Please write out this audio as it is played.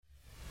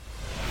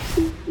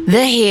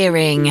The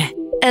Hearing,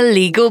 a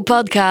legal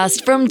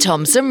podcast from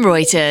Thomson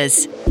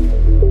Reuters.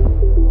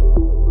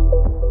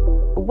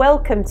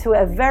 Welcome to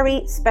a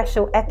very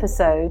special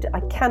episode. I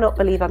cannot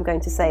believe I'm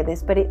going to say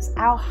this, but it's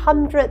our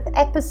 100th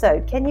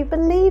episode. Can you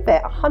believe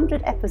it?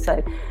 100th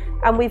episode.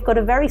 And we've got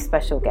a very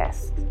special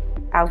guest.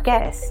 Our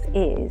guest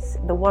is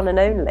the one and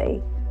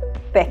only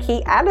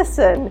Becky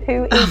Annison,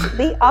 who is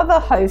the other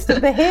host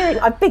of The Hearing.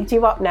 I've bigged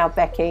you up now,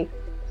 Becky.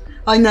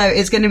 I know,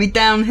 it's going to be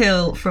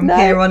downhill from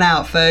here on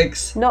out,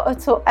 folks. Not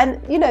at all.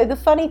 And, you know, the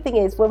funny thing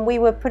is, when we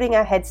were putting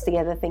our heads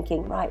together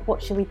thinking, right,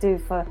 what should we do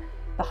for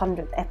the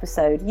 100th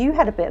episode, you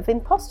had a bit of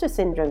imposter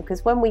syndrome,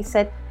 because when we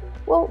said,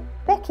 well,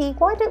 Becky,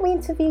 why don't we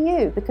interview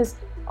you? Because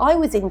I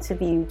was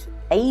interviewed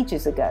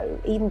ages ago,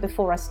 even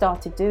before I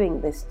started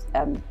doing this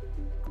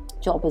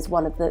job as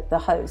one of the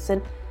hosts.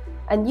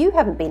 And you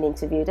haven't been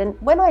interviewed.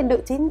 And when I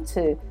looked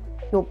into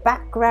your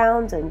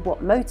background and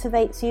what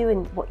motivates you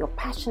and what you're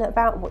passionate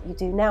about and what you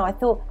do now, I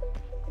thought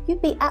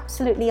you'd be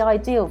absolutely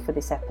ideal for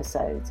this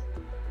episode.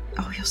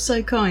 Oh, you're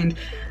so kind.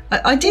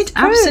 I did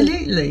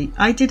absolutely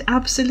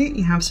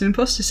have some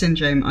imposter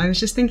syndrome. I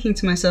was just thinking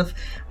to myself,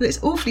 well,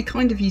 it's awfully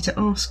kind of you to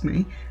ask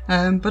me,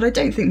 but I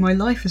don't think my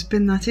life has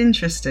been that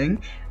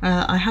interesting.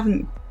 I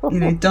haven't,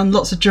 done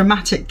lots of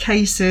dramatic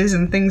cases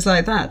and things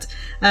like that.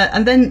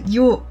 And then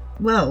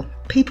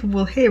people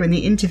will hear in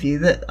the interview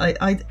that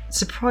I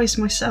surprised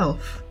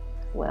myself.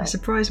 I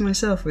surprised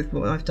myself with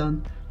what I've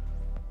done.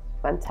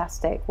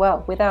 Fantastic.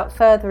 Well, without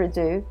further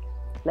ado,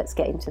 let's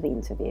get into the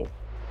interview.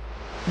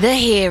 The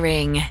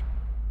Hearing.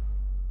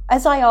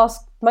 As I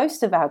ask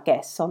most of our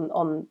guests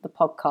on the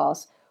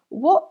podcast,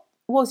 what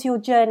was your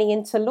journey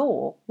into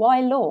law?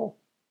 Why law?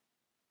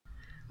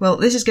 Well,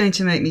 this is going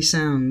to make me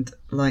sound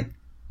like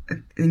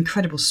an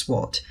incredible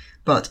swot,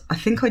 but I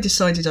think I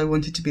decided I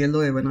wanted to be a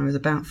lawyer when I was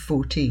about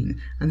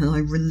 14, and then I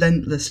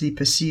relentlessly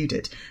pursued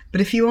it.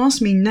 But if you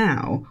ask me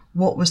now,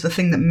 what was the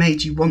thing that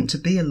made you want to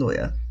be a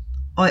lawyer?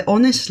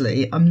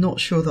 I'm not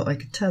sure that I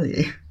could tell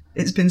you.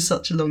 It's been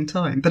such a long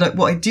time. But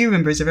what I do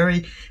remember is a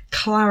very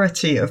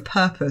clarity of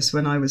purpose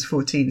when I was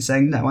 14,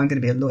 saying, no, I'm going to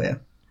be a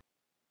lawyer.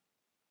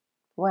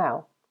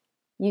 Wow.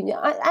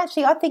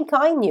 I think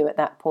I knew at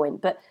that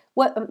point, but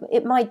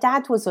my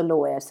dad was a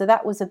lawyer, so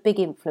that was a big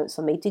influence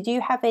on me. Did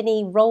you have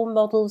any role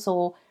models,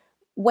 or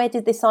where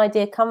did this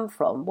idea come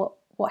from?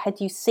 What had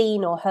you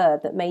seen or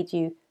heard that made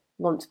you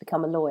want to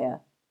become a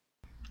lawyer?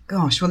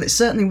 Gosh, well, it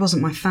certainly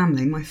wasn't my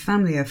family. My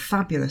family are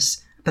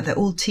fabulous, but they're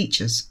all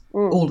teachers,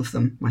 all of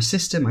them. My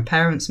sister, my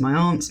parents, my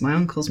aunts, my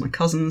uncles, my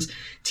cousins.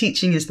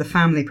 Teaching is the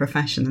family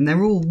profession, and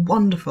they're all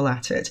wonderful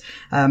at it.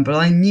 But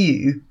I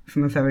knew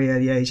from a very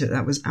early age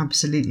that was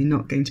absolutely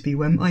not going to be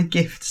where my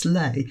gifts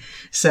lay.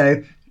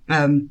 So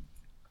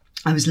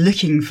I was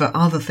looking for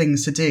other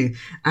things to do,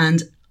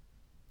 and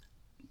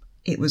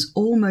it was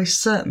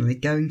almost certainly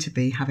going to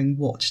be having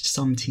watched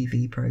some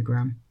TV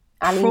programme.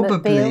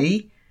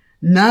 McBeal?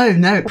 No,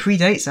 it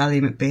predates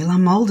Ally McBeal.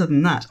 I'm older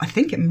than that. I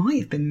think it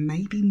might have been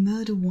maybe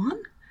Murder One.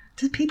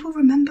 Do people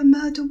remember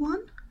Murder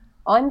One?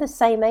 I'm the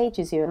same age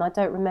as you, and I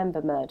don't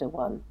remember Murder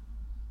One.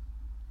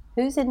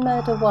 Who's in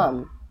Murder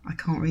One? I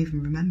can't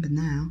even remember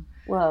now.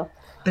 Well,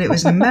 but it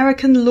was an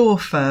American law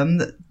firm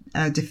that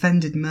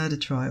defended murder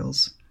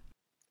trials.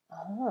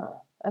 Ah,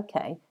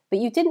 okay. But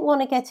you didn't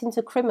want to get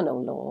into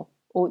criminal law,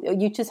 or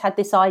you just had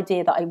this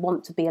idea that I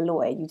want to be a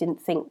lawyer. You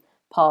didn't think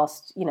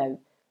past,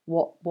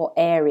 what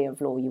area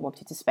of law you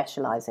wanted to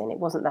specialise in. It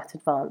wasn't that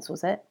advanced,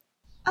 was it?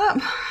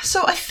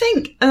 So I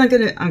think, and I'm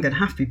going to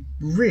have to be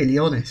really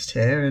honest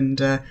here, and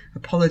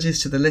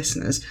apologies to the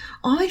listeners.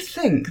 I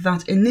think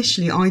that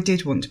initially I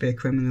did want to be a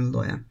criminal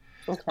lawyer.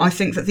 Okay. I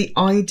think that the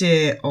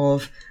idea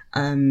of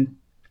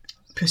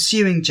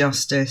pursuing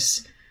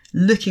justice,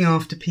 looking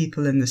after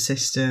people in the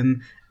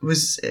system,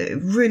 was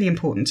really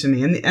important to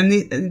me. And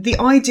the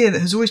idea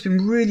that has always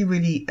been really,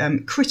 really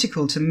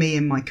critical to me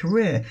in my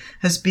career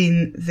has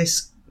been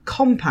this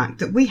compact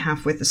that we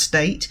have with the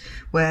state,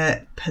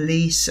 where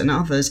police and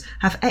others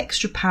have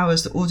extra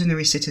powers that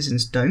ordinary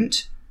citizens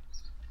don't,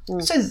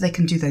 so that they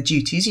can do their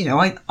duties.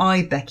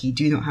 I, Becky,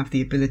 do not have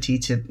the ability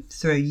to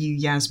throw you,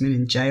 Yasmin,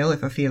 in jail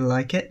if I feel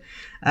like it,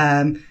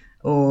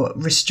 or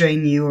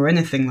restrain you or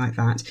anything like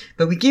that.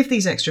 But we give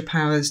these extra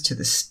powers to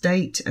the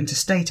state and to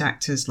state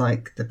actors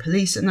like the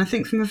police. And I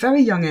think from a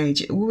very young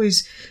age, it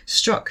always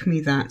struck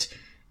me that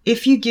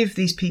if you give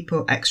these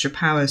people extra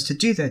powers to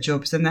do their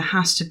jobs, then there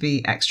has to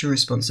be extra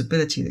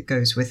responsibility that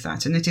goes with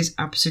that. And it is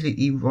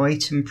absolutely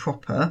right and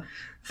proper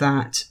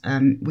that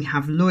we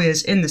have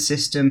lawyers in the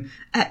system,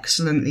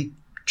 excellently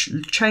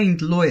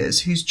trained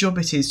lawyers, whose job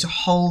it is to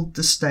hold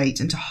the state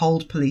and to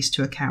hold police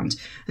to account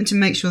and to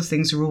make sure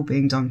things are all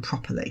being done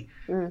properly.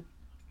 And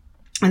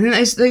then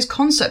those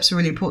concepts are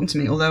really important to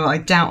me, although I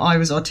doubt I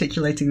was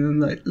articulating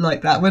them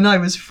like that when I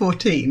was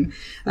 14.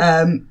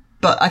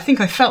 But I think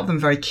I felt them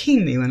very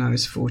keenly when I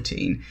was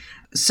 14.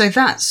 so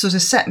that sort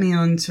of set me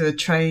onto a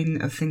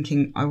train of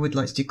thinking I would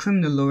like to do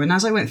criminal law. And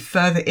as I went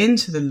further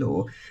into the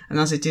law, and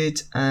as I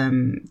did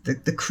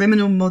the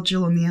criminal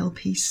module on the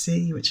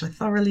LPC, which I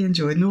thoroughly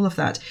enjoyed, and all of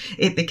that,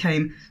 it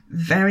became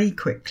very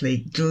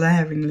quickly,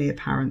 glaringly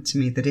apparent to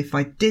me that if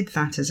I did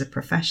that as a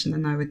profession,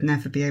 then I would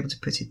never be able to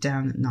put it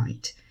down at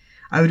night.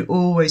 I would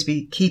always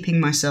be keeping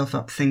myself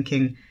up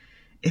thinking,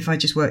 if I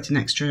just worked an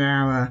extra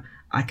hour,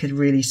 I could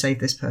really save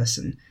this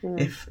person.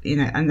 If, you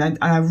know, and then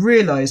I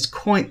realised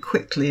quite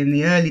quickly in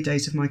the early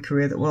days of my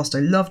career that whilst I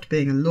loved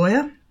being a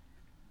lawyer,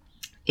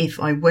 if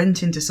I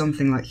went into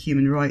something like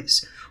human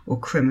rights or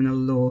criminal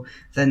law,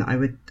 then I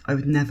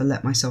would never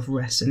let myself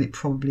rest, and it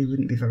probably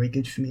wouldn't be very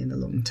good for me in the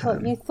long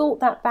term. Well, you thought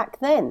that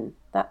back then,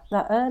 that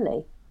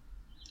early?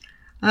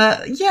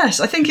 Yes,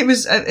 I think it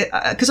was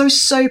because I was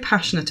so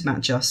passionate about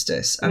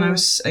justice, and I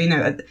was, you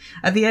know,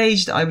 at the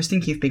age that I was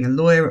thinking of being a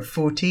lawyer at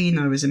 14,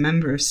 I was a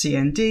member of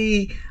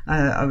CND.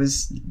 I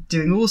was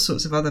doing all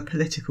sorts of other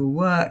political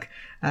work.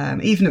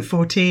 Even at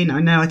 14,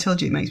 I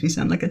told you it makes me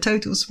sound like a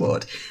total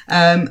swot.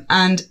 And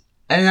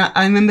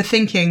I remember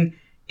thinking,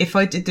 if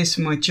I did this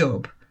for my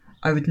job,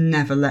 I would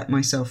never let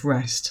myself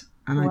rest,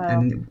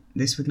 and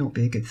this would not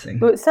be a good thing.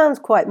 Well, it sounds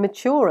quite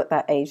mature at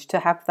that age to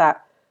have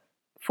that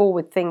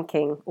forward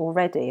thinking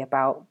already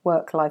about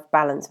work-life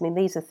balance. I mean,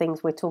 these are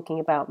things we're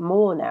talking about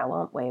more now,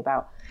 aren't we,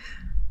 about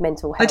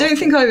mental health? I don't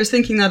think I was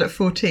thinking that at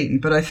 14,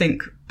 but I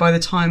think by the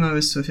time I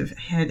was sort of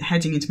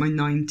heading into my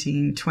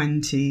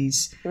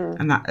 1920s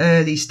and that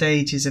early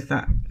stages of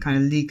that kind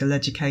of legal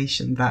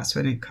education, that's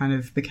when it kind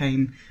of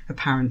became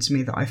apparent to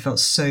me that I felt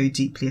so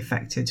deeply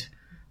affected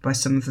by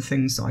some of the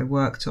things that I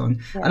worked on.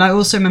 Yeah. And I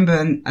also remember,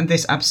 and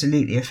this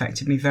absolutely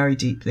affected me very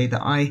deeply,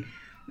 that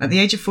at the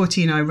age of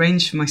 14, I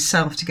arranged for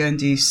myself to go and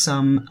do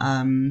some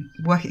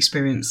work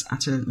experience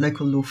at a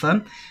local law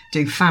firm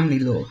doing family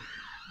law.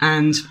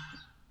 And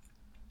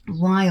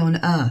why on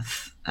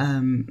earth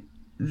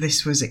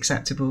this was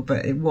acceptable,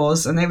 but it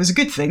was, and it was a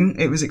good thing,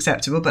 it was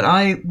acceptable. But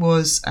I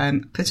was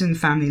put in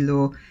family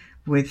law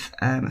with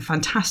a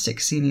fantastic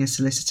senior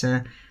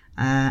solicitor,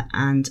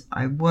 and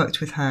I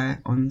worked with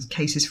her on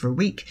cases for a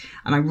week,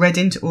 and I read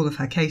into all of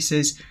her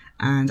cases,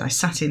 and I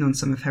sat in on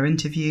some of her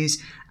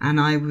interviews, and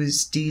I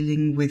was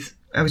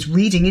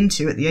reading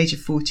into, at the age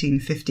of 14,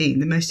 15,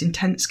 the most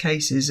intense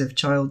cases of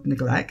child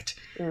neglect,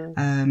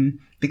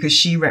 because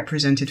she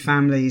represented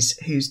families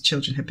whose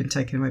children had been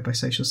taken away by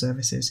social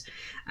services.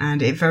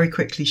 And it very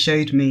quickly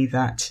showed me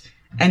that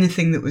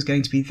anything that was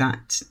going to be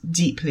that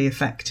deeply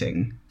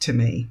affecting to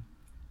me,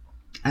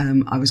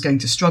 I was going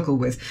to struggle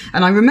with.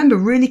 And I remember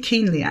really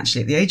keenly,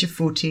 actually, at the age of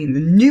 14,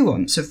 the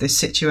nuance of this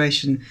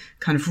situation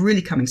kind of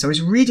really coming. So I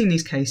was reading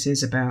these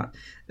cases about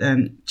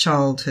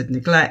childhood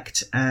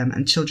neglect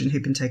and children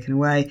who'd been taken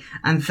away.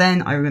 And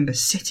then I remember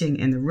sitting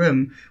in the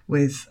room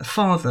with a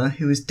father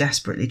who was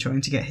desperately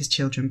trying to get his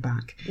children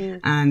back.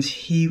 And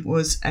he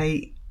was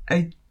a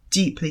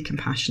deeply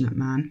compassionate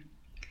man.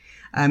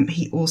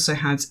 He also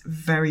had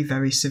very,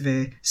 very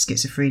severe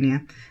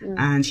schizophrenia,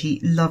 and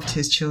he loved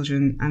his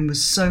children and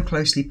was so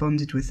closely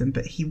bonded with them,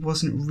 but he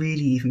wasn't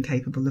really even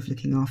capable of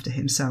looking after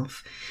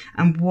himself.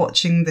 And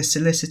watching the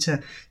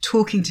solicitor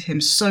talking to him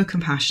so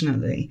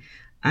compassionately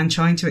and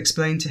trying to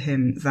explain to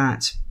him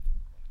that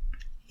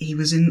he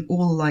was in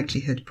all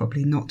likelihood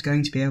probably not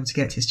going to be able to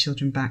get his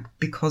children back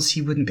because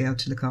he wouldn't be able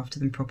to look after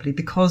them properly,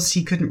 because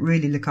he couldn't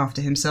really look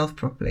after himself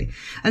properly.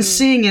 And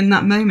seeing in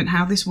that moment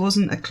how this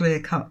wasn't a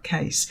clear-cut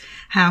case,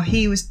 how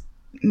he was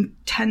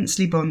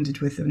intensely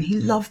bonded with them, and he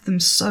loved them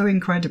so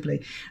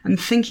incredibly, and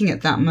thinking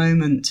at that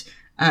moment,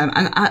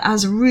 and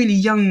as a really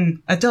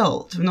young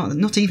adult,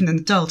 not even an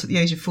adult, at the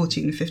age of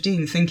 14 and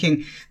 15,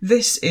 thinking,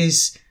 this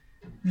is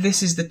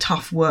the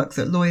tough work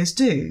that lawyers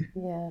do,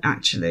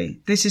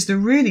 actually. This is the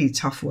really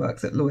tough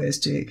work that lawyers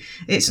do.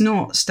 It's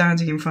not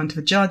standing in front of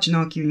a judge and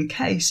arguing a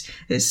case.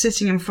 It's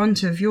sitting in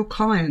front of your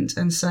client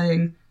and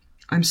saying,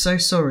 I'm so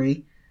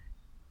sorry,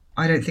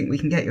 I don't think we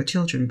can get your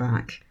children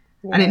back.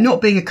 Yeah. And it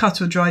not being a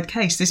cut or dried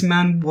case. This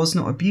man was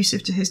not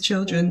abusive to his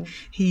children.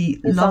 He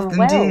loved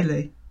them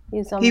dearly.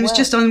 He was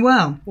just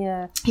unwell.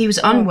 Yeah. He was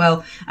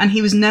unwell, and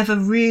he was never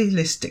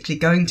realistically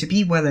going to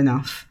be well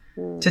enough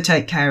to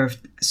take care of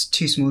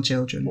two small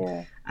children.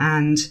 Yeah.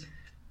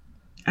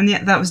 And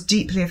yet that was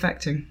deeply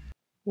affecting.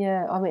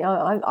 Yeah, I mean,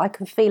 I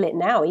can feel it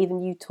now,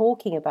 even you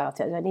talking about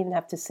it. I don't even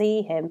have to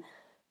see him.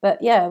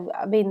 But yeah,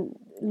 I mean,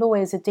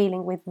 lawyers are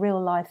dealing with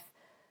real life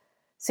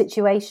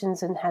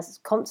situations and has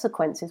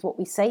consequences, what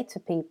we say to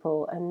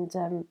people.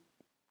 And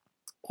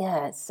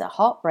yeah, it's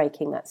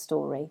heartbreaking, that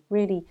story,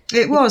 really.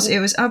 It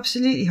was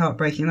absolutely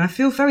heartbreaking. And I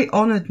feel very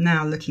honoured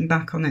now, looking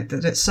back on it,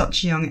 that at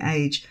such a young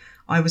age,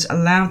 I was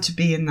allowed to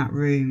be in that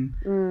room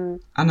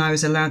and I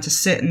was allowed to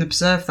sit and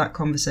observe that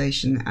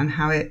conversation, and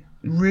how it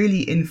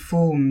really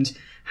informed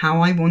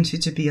how I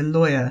wanted to be a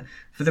lawyer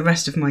for the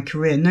rest of my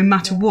career, no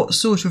matter what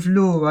sort of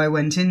law I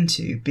went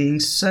into, being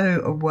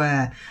so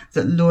aware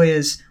that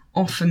lawyers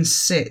often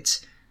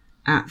sit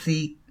at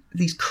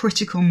these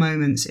critical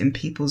moments in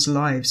people's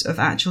lives of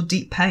actual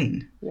deep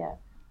pain. Yeah.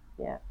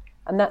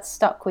 And that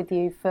stuck with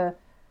you for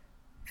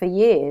for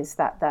years,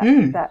 that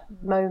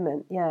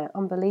moment. Yeah,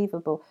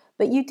 unbelievable.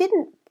 But you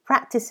didn't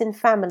practice in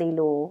family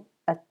law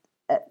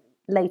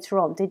later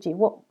on, did you?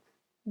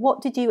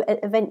 What did you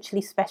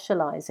eventually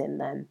specialise in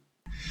then?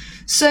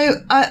 So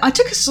I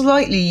took a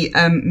slightly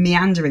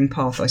meandering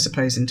path, I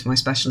suppose, into my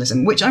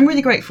specialism, which I'm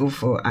really grateful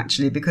for,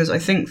 actually, because I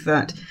think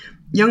that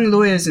young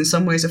lawyers in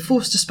some ways are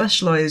forced to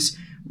specialise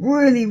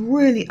really,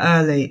 really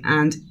early,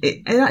 and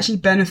it actually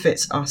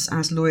benefits us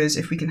as lawyers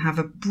if we can have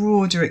a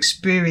broader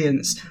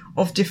experience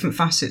of different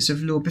facets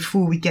of law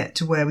before we get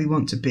to where we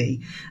want to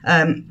be.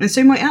 And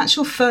so my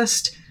actual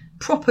first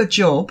proper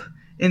job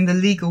in the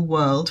legal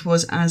world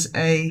was as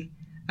a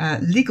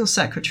legal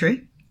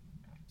secretary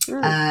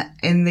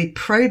in the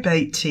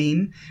probate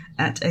team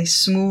at a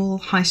small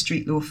high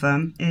street law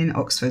firm in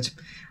Oxford.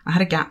 I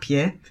had a gap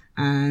year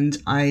and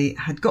I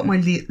had got my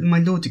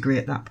law degree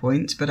at that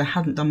point, but I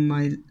hadn't done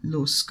my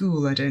law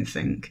school, I don't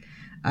think.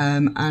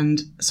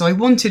 And so I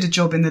wanted a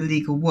job in the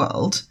legal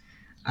world,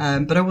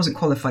 but I wasn't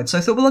qualified. So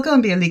I thought, well, I'll go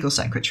and be a legal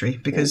secretary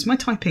because my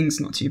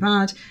typing's not too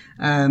bad.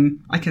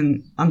 I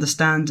can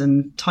understand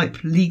and type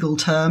legal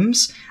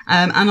terms,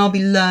 and I'll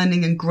be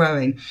learning and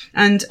growing.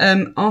 And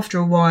after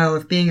a while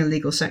of being a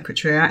legal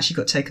secretary, I actually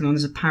got taken on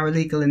as a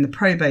paralegal in the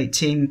probate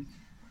team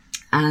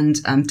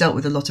and dealt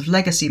with a lot of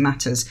legacy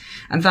matters.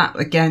 And that,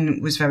 again,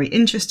 was very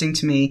interesting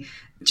to me,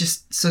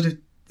 just sort of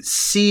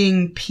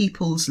seeing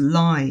people's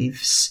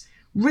lives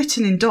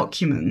written in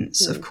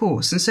documents, of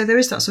course. And so there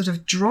is that sort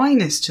of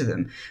dryness to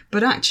them.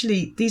 But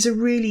actually, these are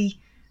really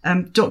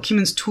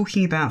documents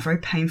talking about very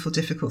painful,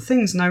 difficult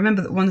things. And I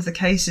remember that one of the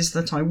cases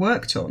that I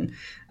worked on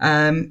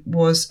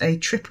was a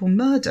triple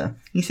murder.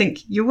 You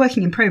think, you're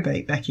working in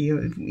probate, Becky,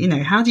 you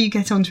know, how do you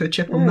get onto a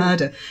triple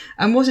murder?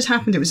 And what had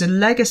happened, it was a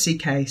legacy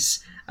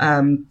case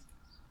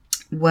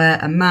where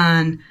a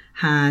man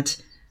had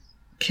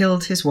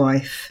killed his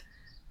wife,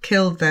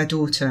 killed their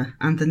daughter,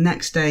 and the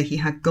next day he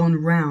had gone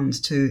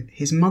round to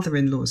his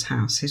mother-in-law's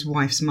house, his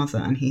wife's mother,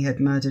 and he had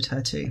murdered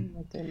her too. Oh,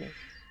 my goodness.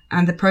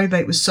 And the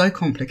probate was so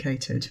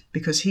complicated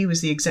because he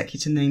was the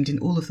executor named in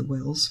all of the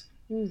wills.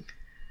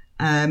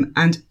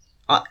 And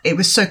it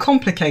was so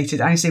complicated.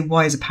 I say,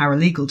 why is a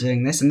paralegal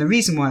doing this? And the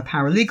reason why a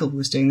paralegal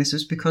was doing this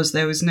was because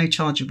there was no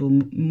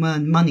chargeable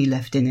money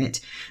left in it.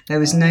 There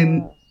was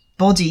no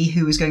body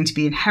who was going to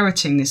be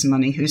inheriting this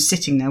money, who's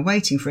sitting there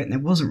waiting for it, and there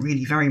wasn't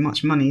really very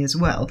much money as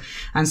well.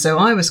 And so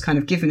I was kind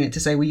of given it to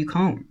say, well, you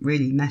can't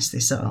really mess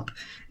this up.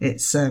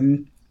 It's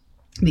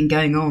been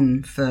going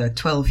on for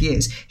 12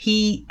 years.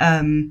 He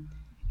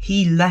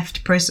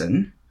left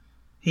prison.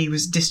 He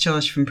was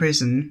discharged from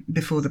prison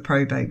before the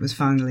probate was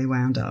finally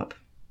wound up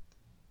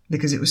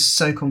because it was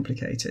so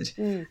complicated.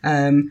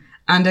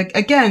 And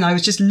again, I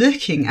was just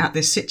looking at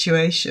this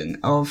situation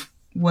of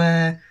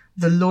where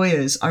the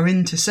lawyers are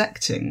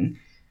intersecting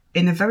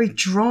in a very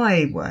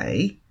dry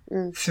way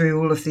through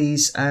all of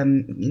these,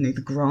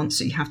 the grants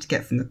that you have to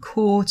get from the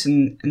court.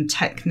 And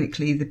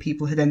technically the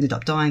people had ended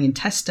up dying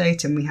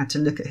intestate, and we had to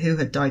look at who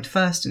had died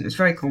first, and it was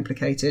very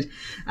complicated.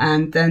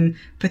 And then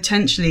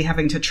potentially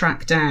having to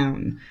track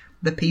down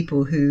the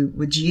people who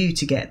were due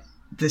to get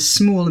the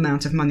small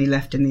amount of money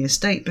left in the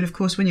estate. But of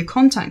course, when you're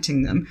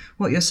contacting them,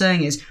 what you're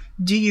saying is,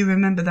 do you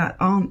remember that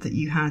aunt that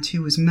you had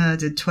who was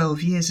murdered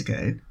 12 years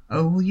ago?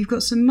 Oh, well, you've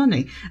got some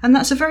money. And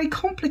that's a very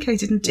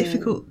complicated and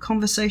difficult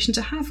conversation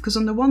to have, because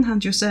on the one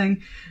hand, you're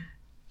saying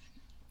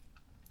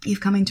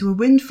you've come into a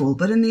windfall,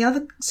 but in the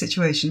other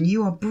situation,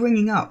 you are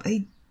bringing up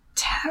a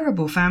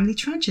terrible family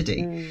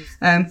tragedy.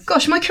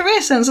 Gosh, my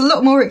career sounds a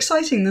lot more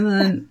exciting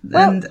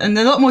and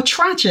a lot more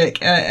tragic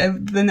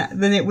than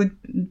it would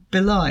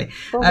belie.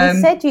 Well,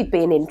 you said you'd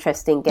be an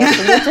interesting guest,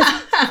 and you're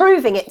just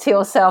proving it to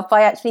yourself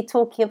by actually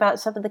talking about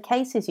some of the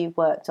cases you've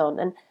worked on.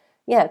 And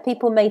yeah,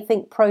 people may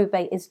think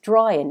probate is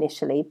dry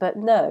initially, but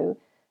no,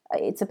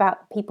 it's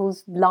about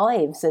people's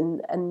lives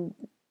and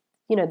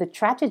you know, the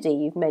tragedy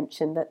you've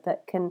mentioned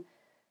that can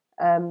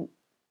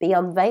be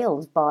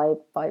unveiled by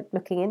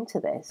looking into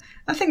this.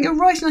 I think you're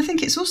right, and I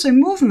think it's also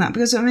more than that,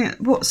 because I mean,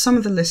 what some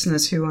of the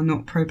listeners who are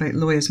not probate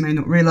lawyers may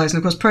not realise, and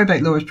of course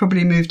probate law has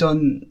probably moved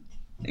on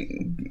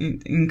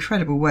in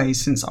incredible ways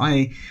since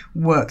I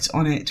worked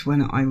on it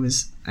when I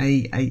was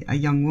a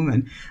young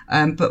woman.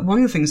 But one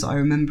of the things that I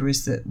remember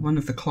is that one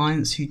of the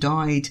clients who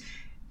died,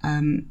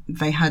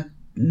 they had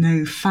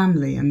no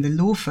family, and the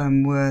law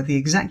firm were the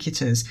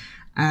executors.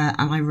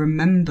 And I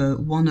remember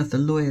one of the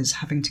lawyers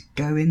having to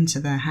go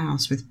into their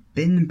house with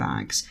bin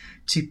bags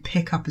to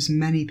pick up as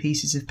many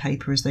pieces of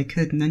paper as they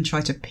could and then try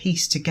to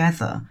piece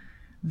together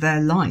their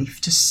life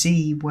to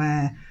see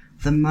where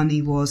the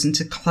money was, and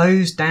to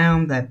close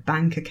down their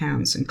bank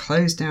accounts and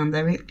close down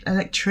their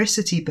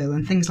electricity bill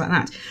and things like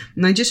that.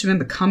 And I just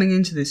remember coming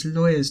into this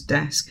lawyer's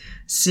desk,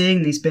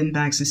 seeing these bin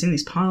bags and seeing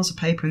these piles of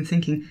paper and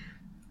thinking,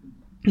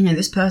 you know,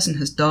 this person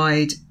has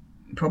died,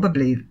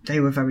 probably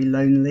they were very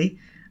lonely,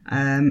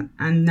 and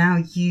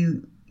now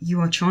you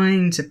are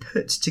trying to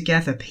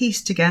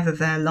piece together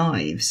their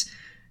lives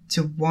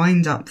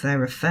wind up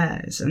their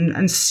affairs,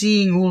 and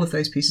seeing all of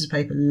those pieces of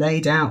paper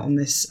laid out on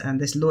this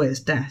lawyer's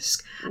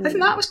desk, I think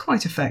that was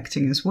quite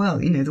affecting as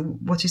well. You know,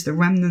 what is the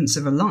remnants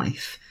of a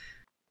life?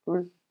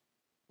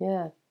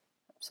 Yeah,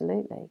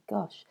 absolutely.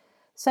 Gosh.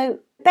 So,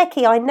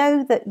 Becky, I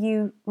know that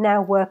you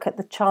now work at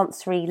the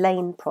Chancery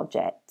Lane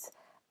Project,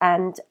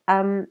 and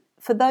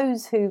for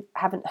those who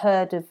haven't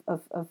heard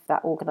of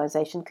that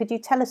organisation, could you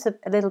tell us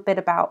a little bit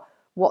about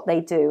what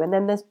they do? And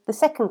then the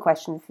second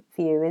question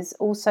for you is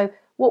also,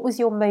 what was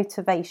your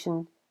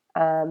motivation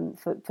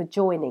for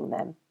joining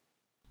them?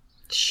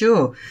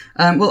 Sure.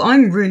 Well,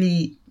 I'm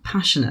really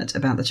passionate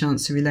about the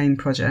Chancery Lane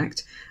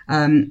Project.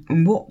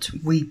 And what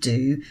we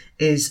do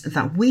is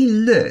that we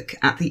look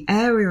at the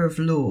area of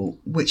law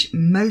which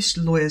most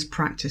lawyers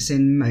practice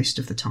in most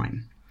of the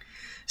time.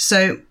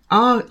 So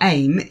our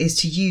aim is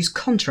to use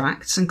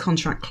contracts and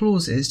contract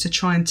clauses to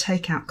try and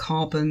take out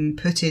carbon,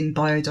 put in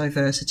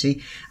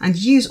biodiversity, and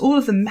use all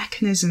of the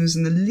mechanisms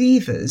and the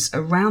levers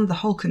around the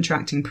whole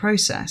contracting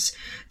process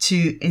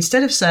to,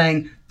 instead of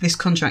saying this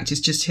contract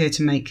is just here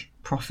to make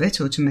profit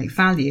or to make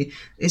value,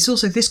 it's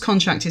also this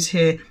contract is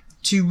here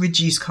to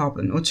reduce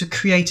carbon or to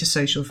create a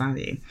social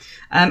value.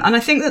 And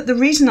I think that the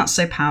reason that's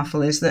so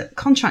powerful is that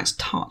contracts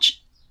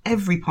touch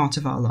every part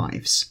of our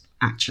lives,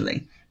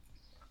 actually.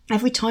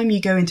 Every time you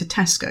go into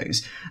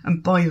Tesco's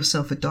and buy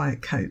yourself a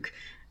Diet Coke,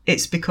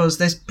 it's because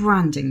there's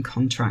branding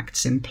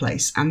contracts in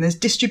place and there's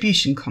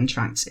distribution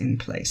contracts in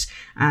place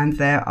and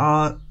there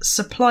are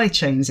supply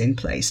chains in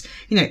place.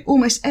 You know,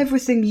 almost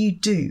everything you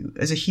do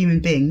as a human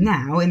being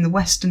now in the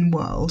Western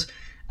world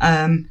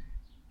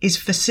is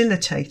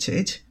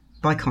facilitated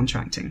by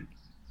contracting.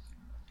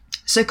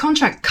 So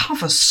contract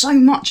covers so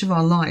much of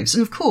our lives.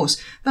 And of course,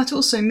 that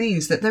also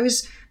means that there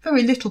is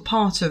very little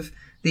part of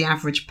the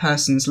average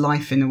person's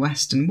life in the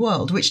Western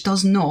world which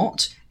does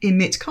not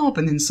emit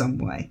carbon in some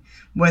way,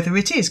 whether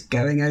it is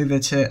going over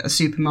to a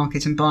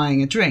supermarket and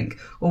buying a drink,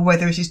 or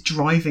whether it is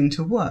driving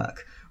to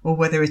work, or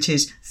whether it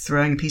is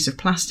throwing a piece of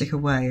plastic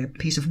away, a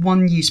piece of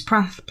one-use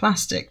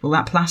plastic. Well,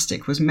 that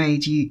plastic was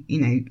made, you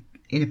know,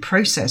 in a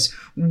process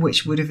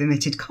which would have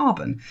emitted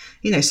carbon.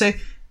 You know, so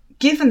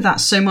given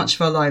that so much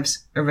of our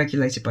lives are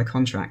regulated by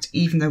contract,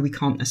 even though we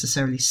can't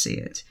necessarily see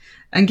it,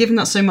 and given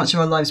that so much of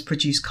our lives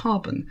produce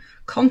carbon,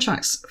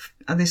 contracts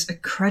are this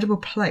incredible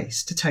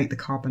place to take the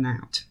carbon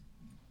out.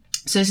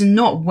 So it's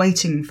not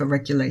waiting for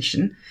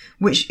regulation,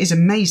 which is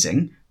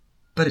amazing,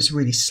 but it's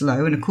really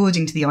slow. And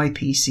according to the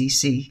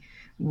IPCC,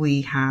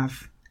 we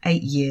have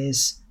 8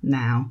 years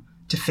now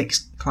to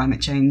fix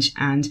climate change.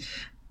 And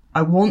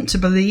I want to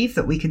believe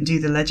that we can do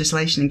the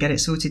legislation and get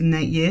it sorted in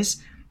 8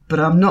 years, but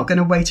I'm not going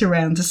to wait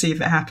around to see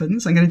if it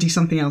happens. I'm going to do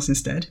something else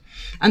instead.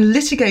 And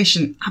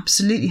litigation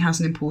absolutely has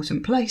an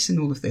important place in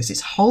all of this.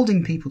 It's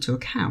holding people to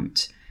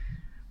account,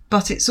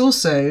 but it's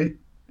also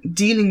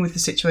dealing with the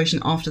situation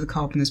after the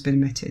carbon has been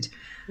emitted.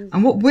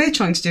 And what we're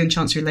trying to do in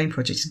Chancery Lane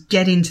Project is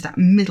get into that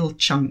middle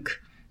chunk.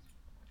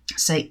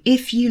 Say,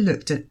 if you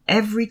looked at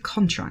every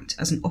contract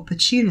as an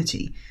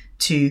opportunity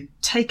to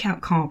take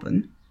out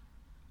carbon,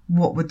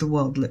 what would the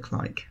world look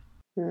like?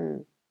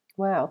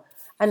 Wow.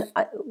 And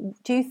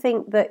do you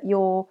think that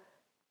you're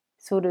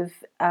sort of,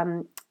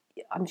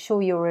 I'm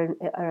sure you're an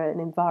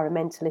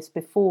environmentalist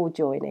before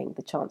joining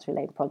the Chancery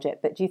Lane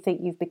Project, but do you think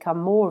you've become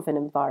more of an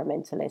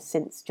environmentalist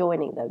since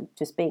joining them,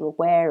 just being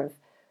aware of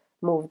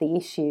more of the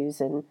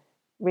issues and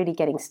really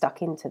getting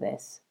stuck into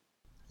this?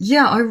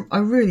 Yeah, I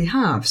really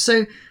have.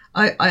 So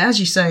I as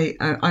you say,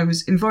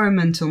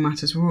 environmental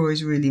matters were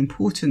always really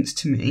important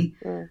to me.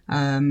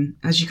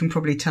 As you can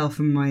probably tell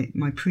from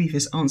my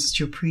previous answers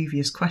to your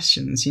previous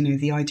questions, you know,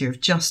 the idea of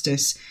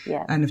justice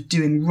and of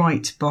doing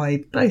right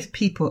by both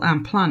people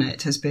and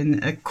planet has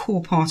been a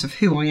core part of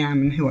who I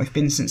am and who I've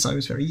been since I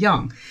was very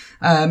young.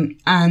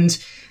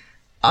 And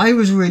I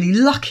was really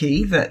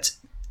lucky that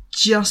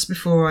just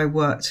before I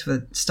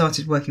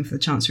started working for the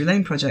Chancery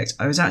Lane Project,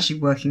 I was actually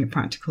working at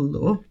Practical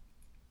Law.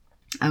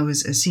 I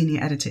was a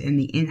senior editor in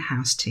the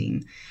in-house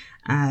team,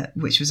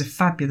 which was a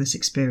fabulous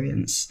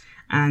experience.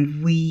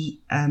 And we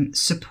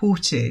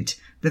supported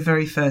the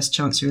very first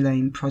Chancery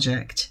Lane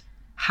Project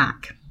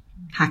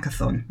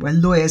hackathon, where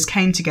lawyers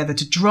came together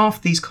to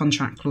draft these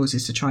contract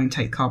clauses to try and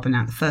take carbon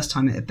out the first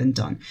time it had been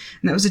done.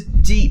 And that was a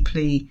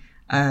deeply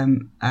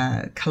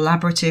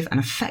collaborative and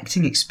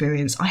affecting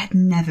experience. I had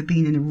never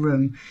been in a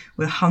room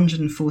with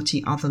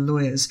 140 other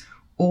lawyers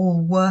all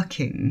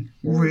working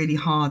really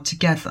hard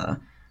together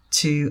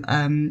to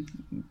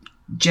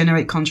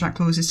generate contract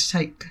clauses to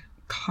take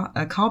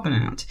carbon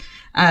out.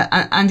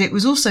 And it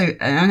was also,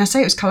 and I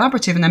say it was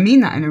collaborative, and I mean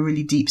that in a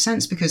really deep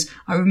sense, because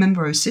I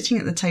remember I was sitting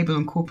at the table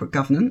on corporate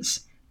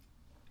governance,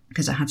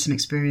 because I had some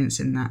experience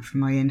in that from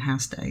my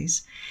in-house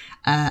days.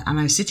 And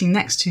I was sitting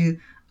next to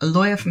a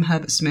lawyer from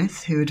Herbert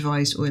Smith who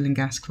advised oil and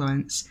gas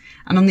clients.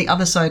 And on the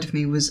other side of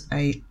me was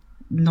a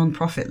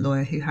non-profit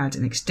lawyer who had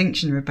an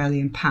Extinction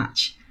Rebellion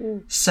patch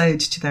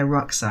sewed to their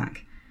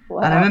rucksack.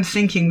 Wow. And I remember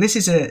thinking, this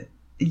is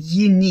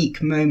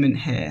unique moment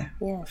here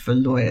for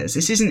lawyers.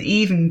 This isn't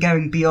even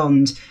going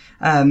beyond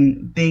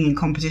being in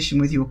competition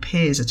with your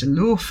peers at a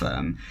law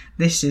firm.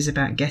 This is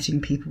about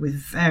getting people with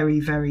very,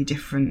 very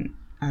different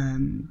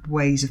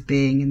ways of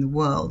being in the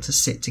world to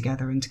sit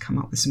together and to come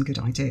up with some good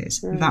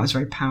ideas. That was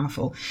very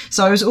powerful.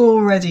 So I was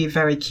already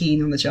very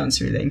keen on the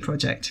Chancery Lane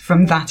project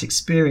from that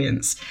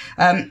experience.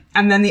 And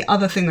then the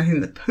other thing I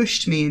think that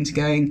pushed me into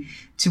going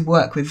to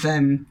work with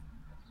them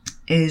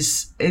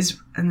is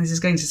and this is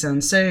going to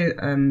sound so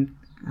I don't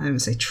want to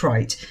say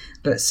trite,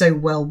 but so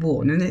well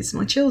worn, and it's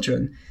my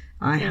children.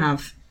 I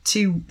have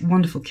 2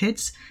 wonderful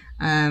kids,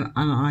 and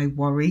I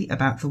worry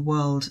about the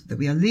world that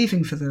we are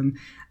leaving for them.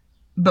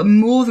 But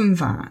more than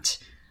that,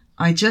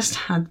 I just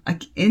had,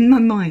 in my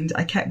mind,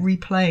 I kept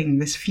replaying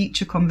this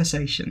future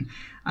conversation.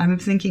 I'm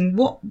thinking,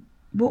 what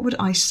would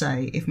I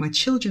say if my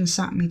children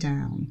sat me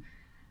down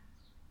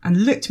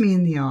and looked me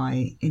in the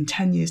eye in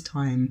 10 years'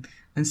 time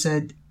and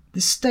said, the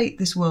state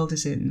this world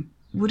is in,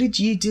 what did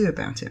you do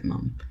about it,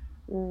 Mum?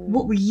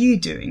 What were you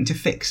doing to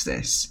fix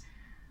this?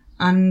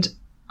 And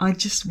I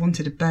just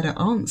wanted a better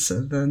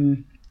answer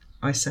than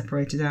I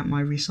separated out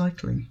my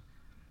recycling.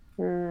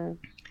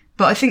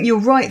 But I think you're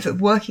right that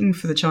working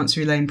for the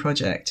Chancery Lane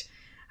project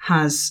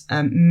has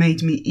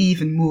made me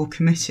even more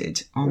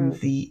committed on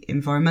the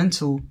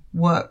environmental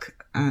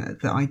work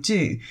that I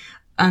do.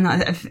 And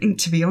I think,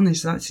 to be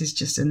honest, that is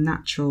just a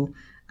natural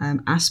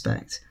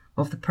aspect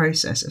of the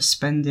process of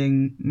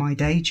spending my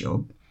day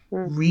job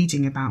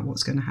reading about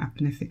what's going to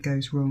happen if it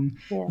goes wrong,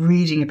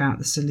 reading about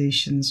the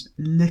solutions,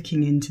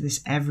 looking into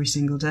this every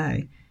single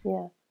day.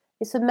 Yeah,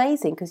 it's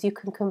amazing because you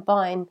can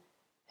combine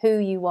who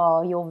you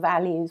are, your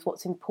values,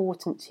 what's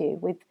important to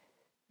you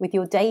with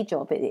your day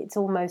job. It's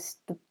almost,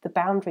 the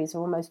boundaries are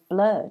almost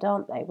blurred,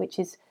 aren't they? Which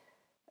is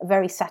a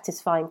very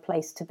satisfying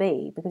place to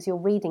be because you're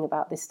reading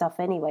about this stuff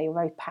anyway, you're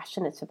very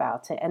passionate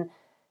about it, and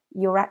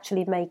you're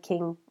actually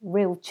making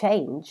real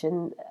change.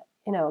 And,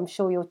 you know, I'm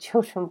sure your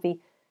children will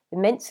be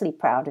immensely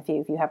proud of you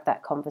if you have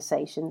that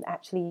conversation.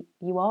 Actually,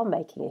 you are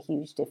making a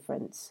huge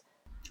difference.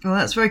 Well,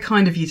 that's very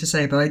kind of you to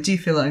say, but I do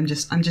feel like I'm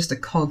just a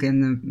cog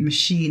in the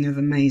machine of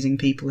amazing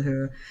people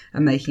who are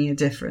making a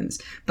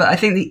difference. But I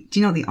think do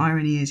you know what the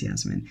irony is,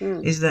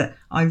 Yasmin? Is that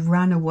I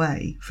ran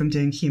away from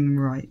doing human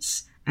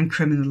rights and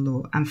criminal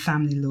law and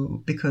family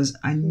law because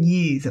I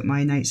knew that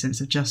my innate sense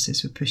of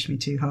justice would push me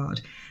too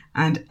hard.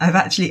 And I've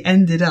actually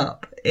ended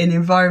up in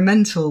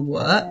environmental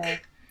work. Yeah.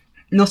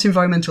 Not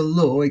environmental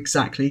law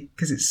exactly,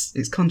 because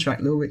it's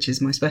contract law, which is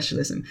my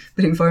specialism,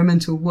 but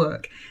environmental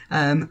work.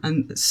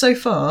 And so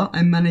far,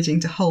 I'm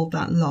managing to hold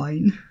that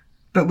line,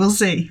 but we'll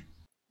see.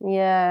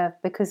 Yeah,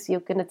 because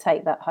you're going to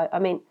take that home. I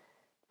mean,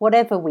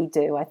 whatever we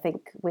do, I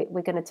think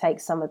we're going to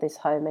take some of this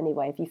home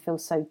anyway, if you feel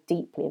so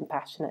deeply and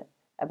passionate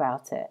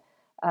about it.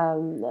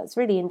 That's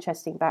really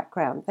interesting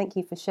background. Thank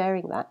you for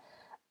sharing that.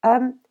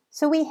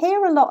 So we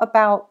hear a lot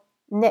about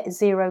net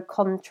zero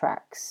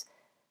contracts,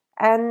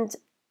 and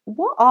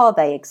what are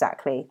they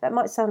exactly? That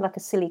might sound like a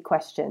silly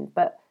question,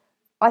 but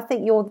I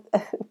think you're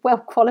well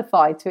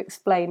qualified to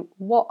explain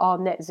what are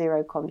net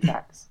zero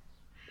contracts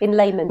in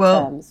layman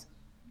terms.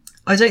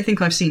 I don't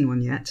think I've seen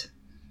one yet,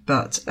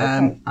 but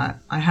I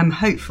am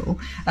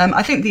hopeful.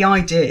 I think the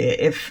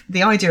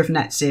idea of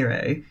net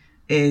zero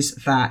is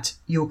that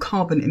your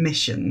carbon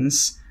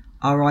emissions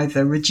are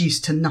either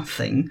reduced to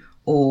nothing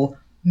or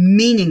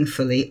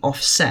meaningfully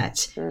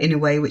offset in a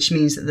way which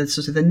means that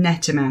the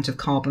net amount of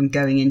carbon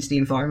going into the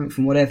environment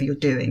from whatever you're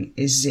doing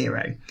is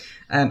zero.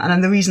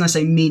 And the reason I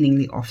say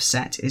meaningfully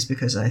offset is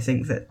because I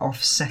think that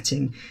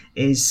offsetting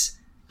is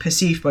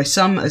perceived by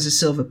some as a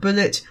silver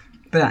bullet,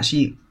 but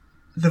actually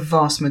the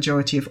vast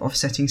majority of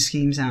offsetting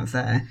schemes out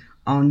there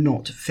are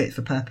not fit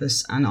for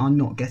purpose and are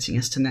not getting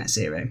us to net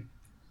zero.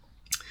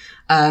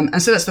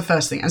 And so that's the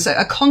first thing. And so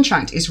a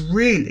contract is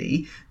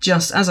really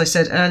just, as I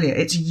said earlier,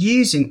 it's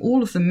using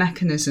all of the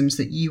mechanisms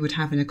that you would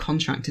have in a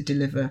contract to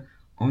deliver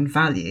on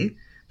value,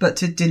 but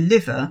to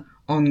deliver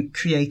on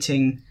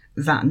creating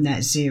that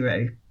net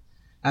zero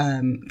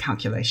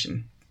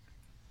calculation.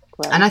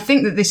 Right. And I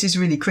think that this is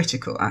really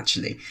critical,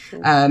 actually,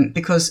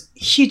 because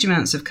huge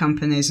amounts of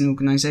companies and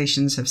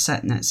organisations have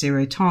set net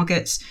zero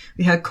targets.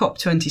 We had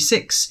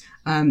COP26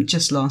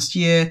 just last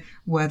year,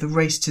 where the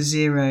Race to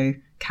Zero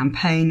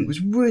campaign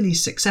was really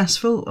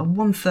successful, and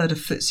 1/3 of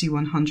FTSE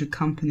 100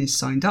 companies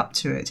signed up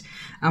to it.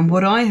 And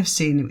what I have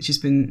seen, which has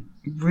been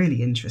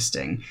really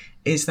interesting,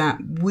 is that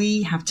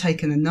we have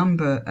taken a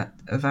number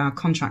of our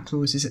contract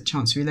clauses at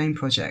Chancery Lane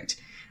Project,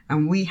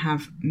 and we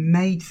have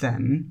made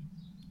them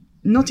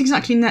not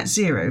exactly net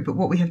zero, but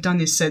what we have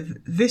done is said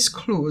this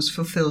clause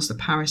fulfills the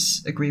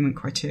Paris Agreement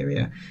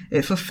criteria,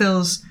 it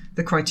fulfills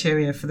the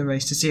criteria for the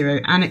Race to Zero,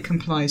 and it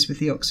complies with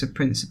the Oxford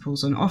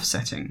Principles on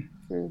offsetting.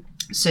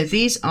 So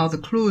these are the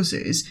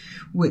clauses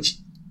which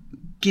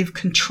give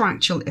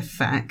contractual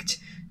effect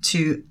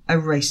to a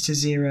Race to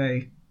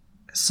Zero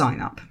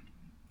sign-up.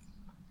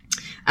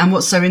 And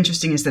what's so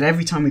interesting is that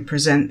every time we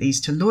present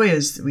these to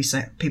lawyers,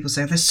 people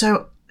say they're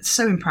so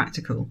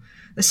impractical,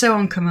 they're so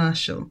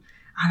uncommercial.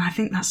 And I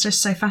think that's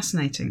just so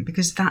fascinating,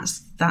 because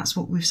that's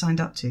what we've signed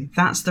up to.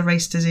 That's the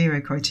race to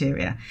zero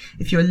criteria.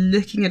 If you're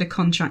looking at a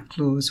contract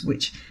clause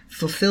which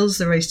fulfills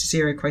the race to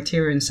zero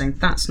criteria and saying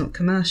that's not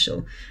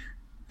commercial,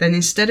 then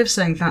instead of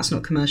saying that's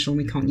not commercial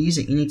and we can't use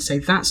it, you need to say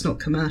that's not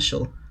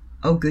commercial.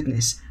 Oh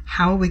goodness,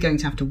 how are we going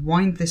to have to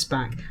wind this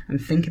back and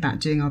think about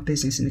doing our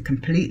business in a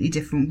completely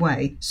different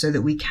way so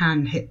that we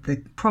can hit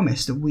the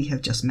promise that we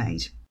have just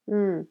made?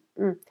 And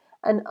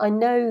I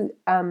know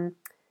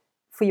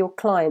for your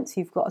clients,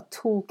 you've got a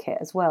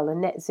toolkit as well, a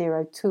net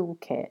zero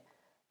toolkit.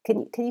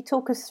 Can you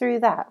talk us through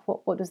that?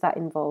 What does that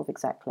involve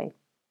exactly?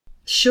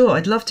 Sure,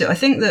 I'd love to. I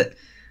think that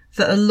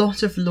a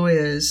lot of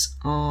lawyers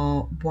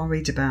are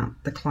worried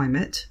about the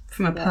climate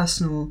from a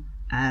personal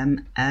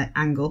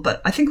angle,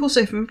 but I think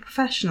also from a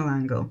professional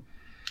angle.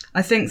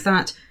 I think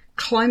that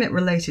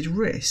climate-related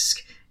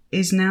risk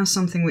is now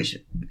something which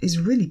is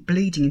really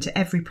bleeding into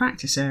every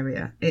practice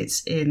area.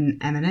 It's in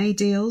M&A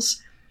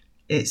deals,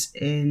 it's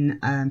in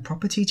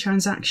property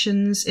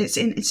transactions, it's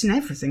in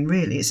everything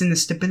really. It's in the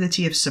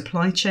stability of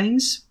supply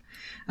chains.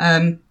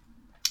 And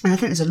I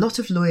think there's a lot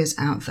of lawyers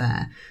out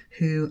there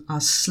who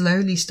are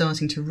slowly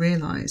starting to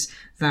realise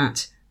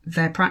that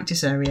their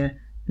practice area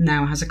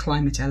now has a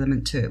climate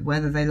element to it,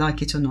 whether they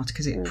like it or not,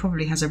 because it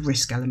probably has a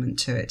risk element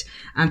to it.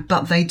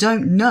 But they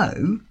don't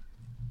know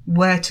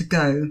where to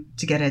go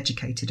to get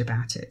educated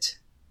about it,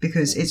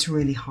 because it's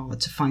really hard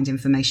to find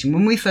information.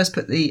 When we first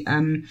put the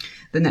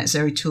Net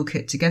Zero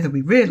Toolkit together,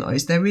 we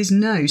realised there is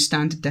no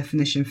standard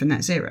definition for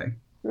net zero.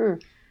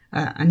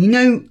 And you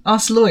know,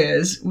 us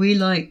lawyers, we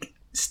like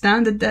a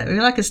standard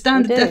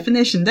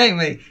definition, don't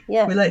we?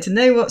 Yeah. We like to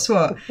know what's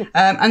what.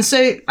 And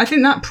so I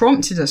think that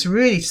prompted us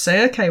really to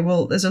say, okay,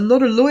 well, there's a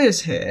lot of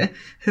lawyers here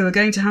who are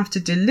going to have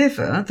to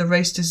deliver the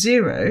race to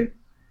zero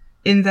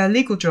in their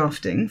legal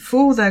drafting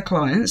for their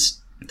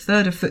clients,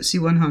 third of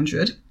FTSE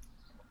 100.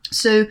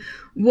 So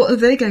what are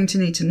they going to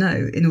need to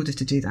know in order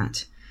to do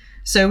that?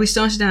 So we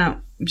started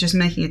out just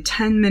making a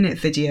 10-minute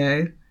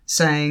video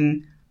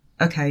saying,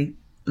 okay,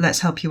 let's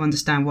help you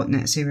understand what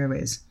net zero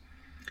is.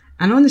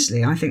 And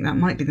honestly, I think that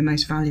might be the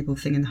most valuable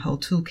thing in the whole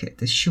toolkit,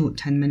 this short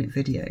 10-minute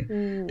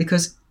video.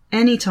 Because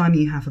anytime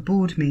you have a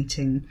board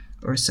meeting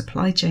or a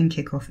supply chain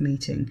kickoff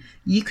meeting,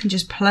 you can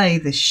just play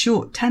this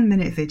short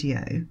 10-minute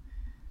video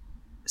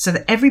so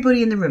that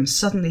everybody in the room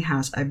suddenly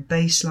has a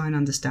baseline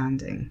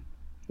understanding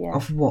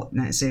of what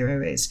net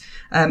zero is.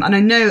 And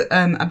I know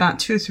about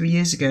 2 or 3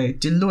 years ago,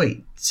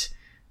 Deloitte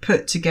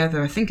put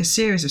together, I think, a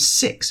series of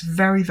 6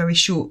 very, very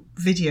short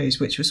videos,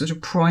 which were sort of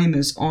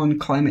primers on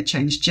climate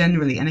change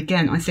generally. And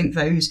again, I think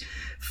those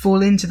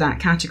fall into that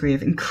category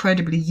of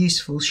incredibly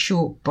useful,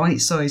 short,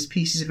 bite-sized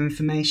pieces of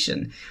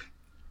information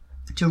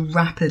to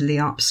rapidly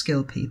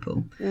upskill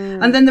people.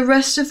 And then the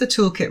rest of the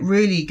toolkit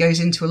really goes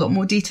into a lot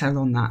more detail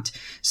on that.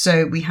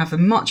 So we have a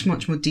much,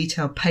 much more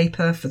detailed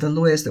paper for the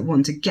lawyers that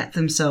want to get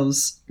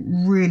themselves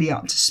really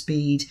up to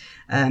speed,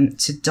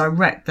 to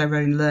direct their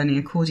own learning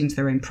according to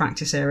their own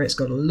practice area. It's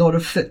got a lot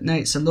of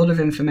footnotes, a lot of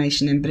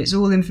information in, but it's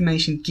all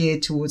information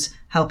geared towards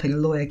helping a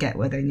lawyer get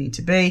where they need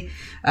to be.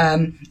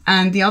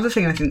 And the other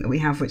thing I think that we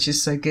have, which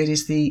is so good,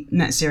 is the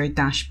Net Zero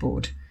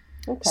Dashboard.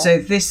 Okay. So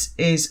this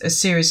is a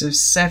series of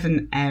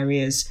 7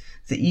 areas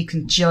that you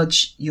can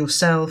judge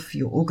yourself,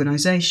 your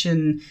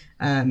organisation,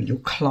 your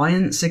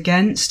clients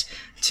against,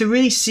 to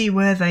really see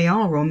where they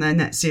are on their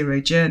net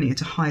zero journey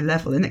at a high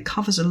level. And it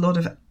covers a lot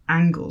of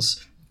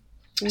angles.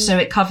 So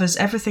it covers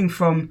everything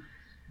from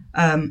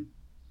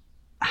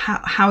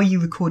how are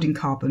you recording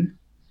carbon?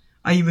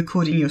 Are you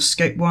recording your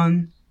scope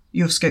 1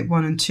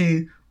 and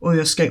 2, or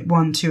your scope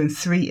 1, 2 and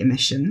 3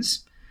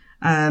 emissions?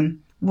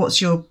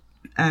 What's your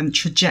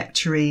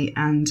trajectory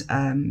and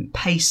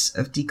pace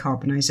of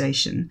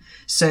decarbonisation?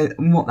 So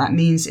what that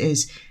means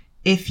is,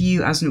 if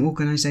you as an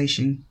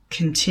organisation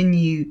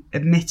continue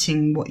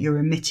emitting what you're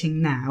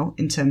emitting now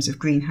in terms of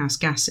greenhouse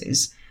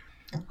gases,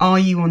 are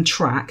you on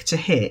track to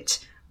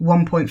hit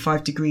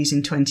 1.5 degrees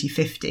in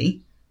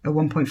 2050, a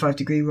 1.5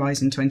 degree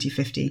rise in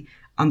 2050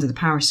 under the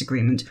Paris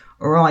Agreement,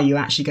 or are you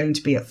actually going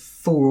to be at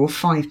 4 or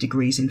 5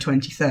 degrees in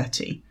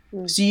 2030?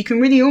 So you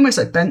can really almost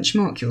like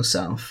benchmark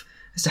yourself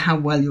as to how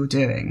well you're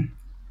doing.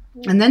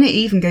 And then it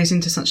even goes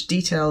into such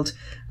detailed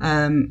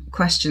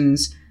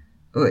questions,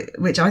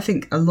 which I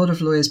think a lot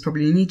of lawyers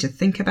probably need to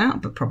think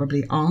about, but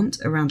probably aren't,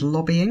 around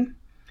lobbying.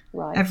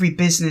 Right. Every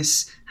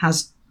business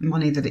has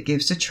money that it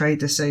gives to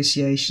trade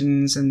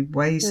associations and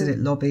ways that it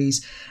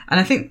lobbies. And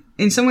I think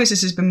in some ways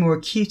this has been more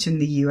acute in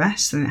the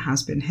US than it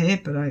has been here,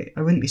 but I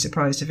wouldn't be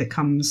surprised if it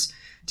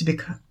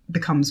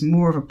becomes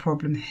more of a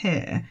problem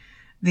here.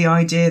 The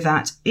idea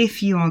that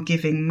if you are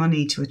giving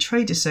money to a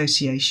trade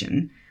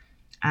association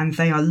and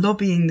they are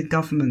lobbying the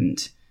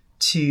government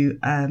to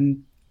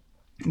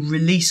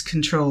release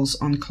controls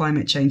on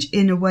climate change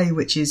in a way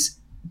which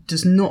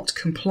does not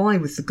comply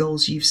with the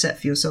goals you've set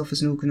for yourself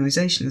as an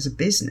organisation, as a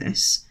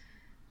business,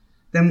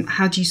 then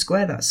how do you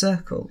square that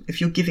circle?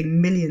 If you're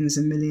giving millions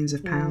and millions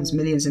of pounds,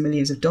 millions and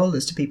millions of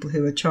dollars to people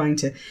who are trying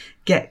to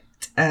get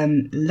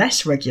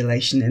less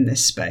regulation in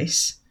this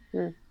space,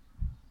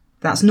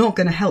 that's not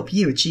going to help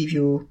you achieve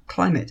your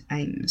climate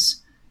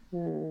aims.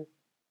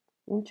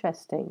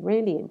 Interesting,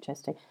 really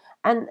interesting.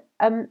 And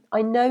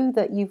I know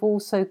that you've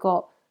also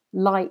got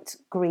light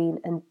green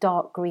and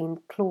dark green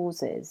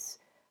clauses,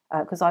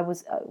 because I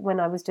was when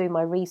I was doing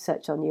my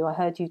research on you, I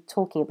heard you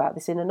talking about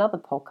this in another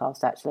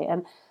podcast actually.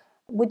 And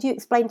would you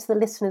explain to the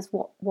listeners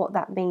what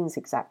that means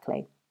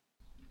exactly?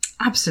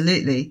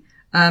 Absolutely.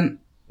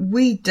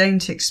 We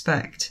don't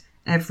expect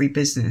every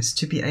business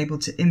to be able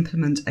to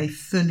implement a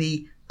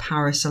fully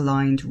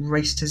Paris-aligned,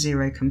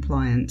 race-to-zero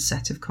compliant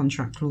set of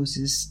contract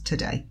clauses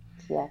today.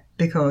 Yeah.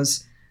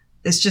 Because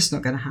it's just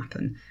not going to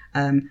happen.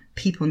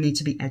 People need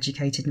to be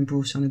educated and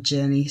brought on a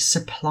journey.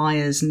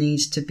 Suppliers need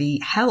to be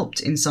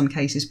helped in some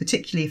cases,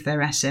 particularly if they're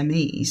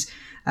SMEs.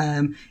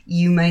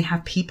 You may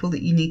have people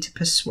that you need to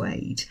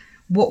persuade.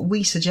 What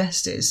we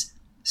suggest is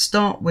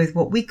start with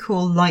what we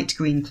call light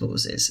green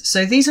clauses.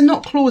 So these are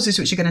not clauses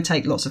which are going to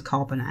take lots of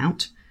carbon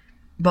out,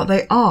 but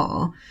they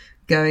are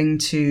going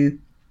to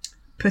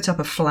put up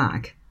a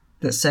flag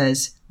that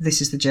says this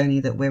is the journey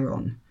that we're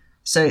on.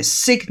 So it's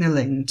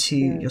signalling to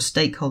your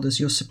stakeholders,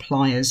 your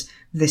suppliers,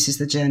 this is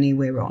the journey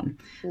we're on.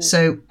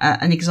 So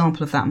an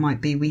example of that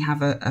might be we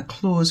have a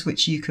clause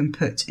which you can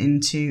put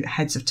into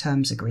heads of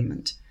terms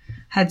agreement.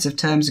 Heads of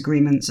terms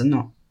agreements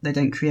they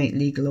don't create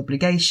legal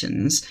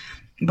obligations,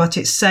 but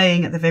it's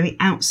saying at the very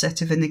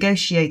outset of a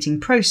negotiating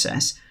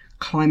process,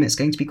 climate's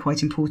going to be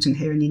quite important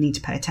here and you need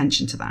to pay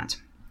attention to that.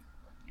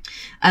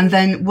 And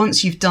then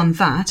once you've done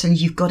that and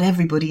you've got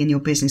everybody in your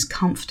business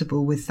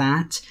comfortable with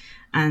that,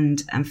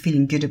 and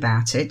feeling good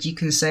about it, you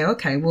can say,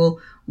 okay, well,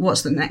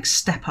 what's the next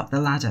step up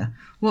the ladder?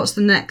 What's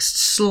the next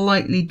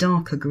slightly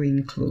darker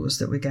green clause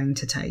that we're going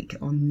to take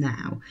on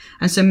now?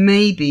 And so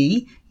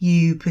maybe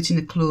you put in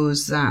a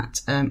clause that,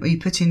 or you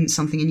put in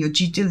something in your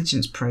due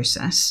diligence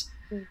process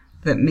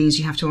that means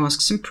you have to ask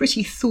some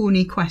pretty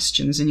thorny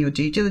questions in your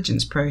due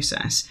diligence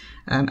process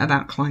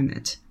about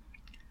climate.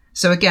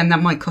 So again,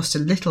 that might cost a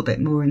little bit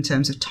more in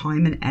terms of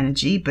time and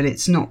energy, but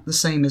it's not the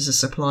same as a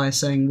supplier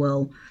saying,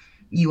 well,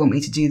 you want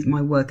me to do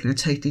my work in a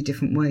totally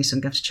different way, so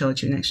I'm going to have to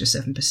charge you an extra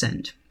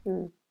 7%.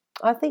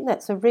 I think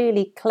that's a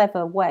really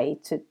clever way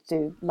to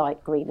do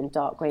light green and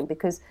dark green,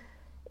 because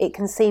it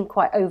can seem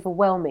quite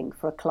overwhelming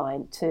for a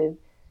client to,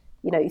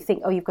 you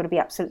think, oh, you've got to be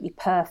absolutely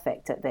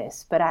perfect at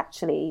this, but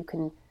actually you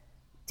can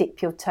dip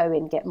your toe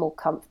in, get more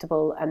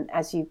comfortable, and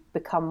as you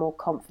become more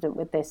confident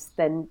with this,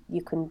 then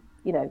you can,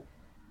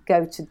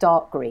 go to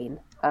dark green.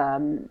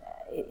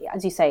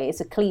 As you say,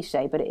 it's a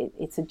cliche, but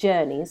it's a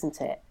journey,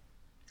 isn't it?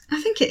 I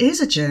think it is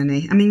a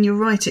journey. I mean, you're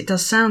right, it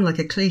does sound like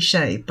a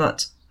cliche,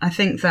 but I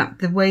think that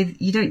the way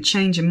you don't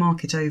change a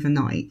market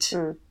overnight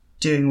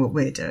doing what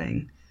we're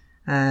doing.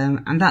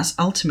 And that's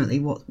ultimately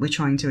what we're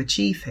trying to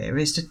achieve here,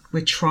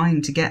 we're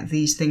trying to get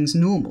these things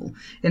normal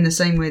in the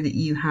same way that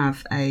you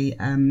have a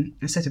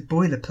set of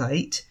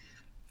boilerplate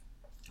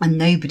and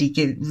nobody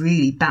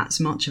really bats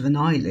much of an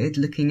eyelid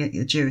looking at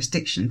your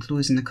jurisdiction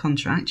clause in the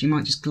contract. You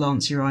might just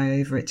glance your eye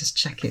over it to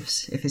check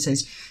if it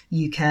says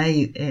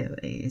UK,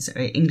 is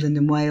England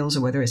and Wales,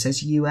 or whether it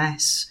says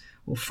US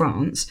or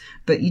France,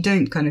 but you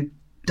don't kind of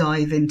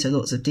dive into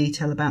lots of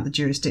detail about the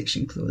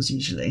jurisdiction clause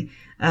usually.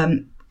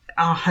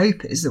 Our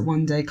hope is that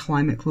one day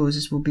climate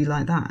clauses will be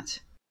like that.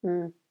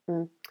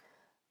 Mm-hmm.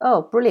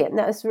 Oh, brilliant.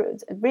 That's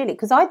really,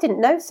 because I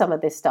didn't know some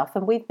of this stuff,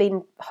 and we've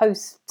been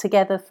hosts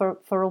together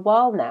for a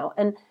while now.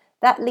 And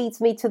that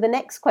leads me to the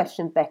next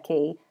question,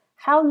 Becky.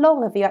 How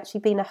long have you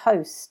actually been a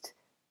host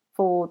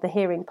for the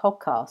Hearing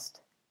podcast?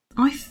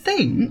 I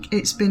think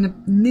it's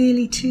been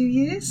nearly 2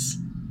 years.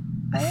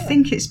 I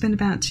think it's been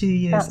about 2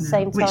 years about the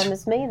same time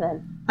as me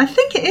then. I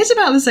think it is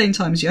about the same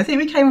time as you. I think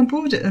we came on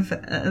board at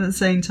the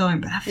same time,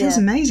 but that feels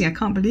amazing. I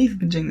can't believe we've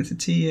been doing this for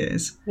 2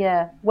 years.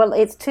 Yeah, well,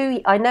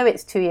 I know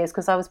it's 2 years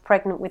because I was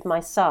pregnant with my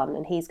son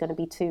and he's going to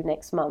be 2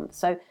 next month.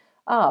 So,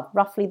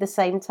 roughly the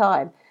same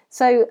time.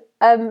 So,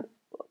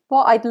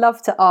 what I'd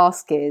love to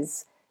ask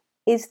is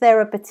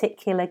there a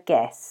particular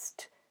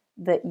guest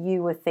that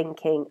you were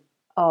thinking,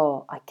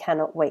 oh, I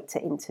cannot wait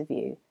to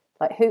interview?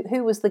 Like,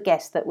 who was the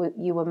guest that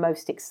you were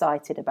most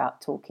excited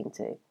about talking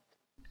to?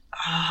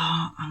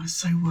 I was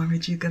so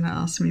worried you're going to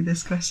ask me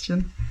this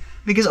question.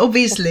 Because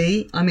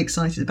obviously, I'm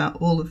excited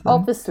about all of them.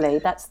 Obviously,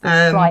 that's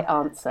the right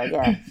answer,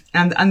 yeah.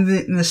 And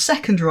the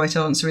second right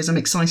answer is I'm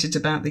excited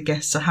about the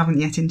guests I haven't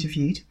yet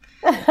interviewed.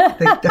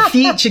 The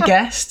future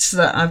guests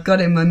that I've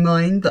got in my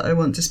mind that I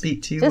want to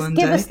speak to one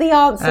day. Just give us the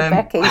answer,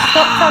 Becky.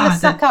 Stop trying to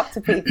suck up to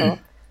people.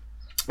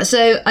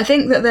 So I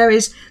think that there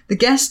is the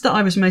guest that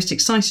I was most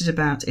excited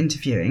about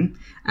interviewing,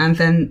 and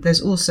then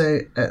there's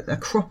also a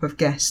crop of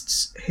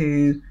guests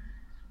who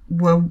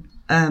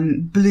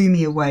blew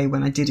me away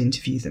when I did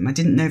interview them. I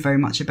didn't know very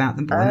much about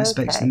them, but when I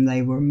spoke to them,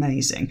 they were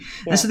amazing.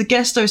 Yeah. And so the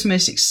guest I was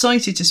most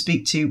excited to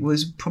speak to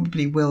was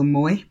probably Will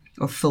Moy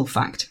of Full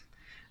Fact.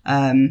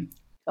 And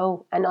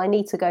I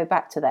need to go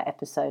back to that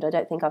episode. I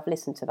don't think I've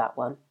listened to that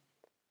one,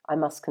 I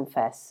must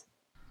confess.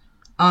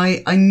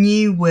 I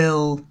knew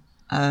Will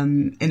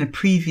in a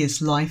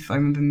previous life. I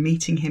remember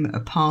meeting him at a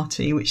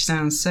party, which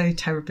sounds so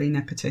terribly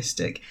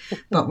nepotistic,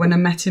 but when I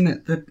met him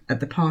at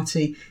the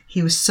party,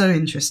 he was so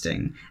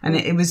interesting. And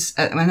it was,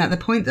 and at the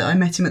point that I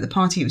met him at the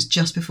party, it was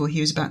just before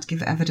he was about to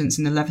give evidence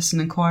in the Leveson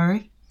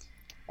inquiry.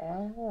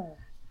 Oh.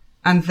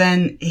 And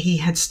then he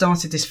had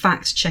started this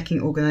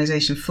fact-checking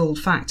organisation, Full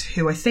Fact,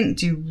 who I think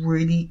do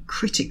really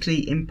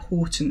critically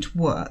important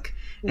work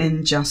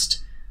in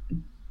just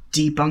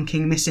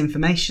debunking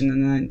misinformation.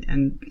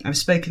 And I've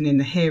spoken in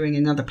the hearing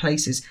in other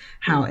places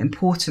how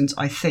important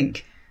I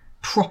think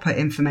proper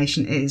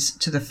information is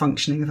to the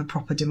functioning of a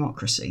proper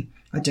democracy.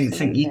 I don't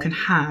think you can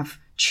have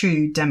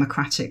true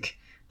democratic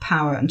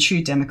power and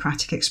true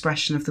democratic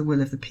expression of the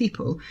will of the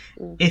people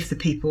if the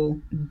people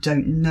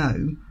don't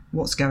know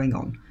what's going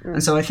on.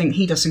 And so I think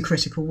he does some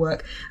critical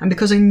work. And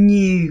because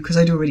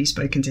I'd already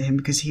spoken to him,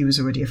 because he was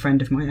already a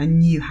friend of mine, I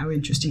knew how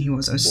interesting he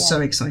was. I was so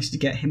excited to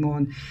get him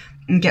on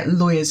and get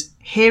lawyers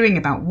hearing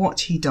about what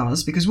he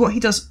does, because what he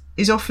does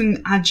is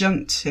often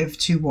adjunctive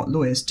to what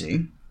lawyers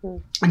do.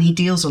 And he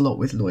deals a lot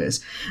with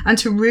lawyers. And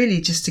to really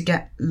just to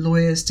get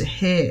lawyers to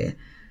hear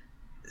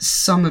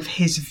some of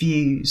his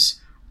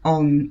views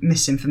on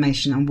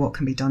misinformation and what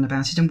can be done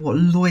about it and what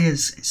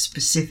lawyers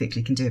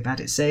specifically can do about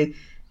it. So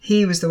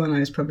he was the one I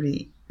was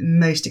probably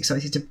most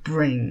excited to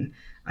bring,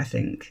 I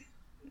think,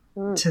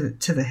 to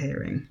the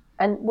hearing.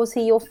 And was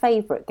he your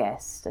favourite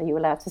guest? Are you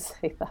allowed to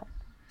say that?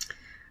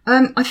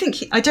 I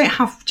think I don't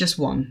have just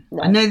one.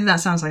 No. I know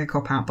that sounds like a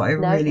cop-out, but I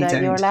really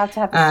don't. You're allowed to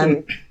have a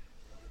few.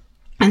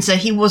 And so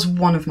he was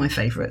one of my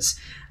favourites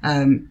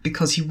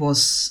because he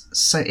was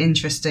so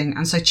interesting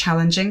and so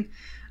challenging.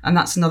 And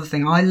that's another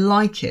thing. I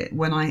like it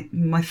when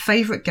my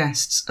favourite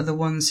guests are the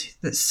ones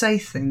that say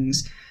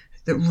things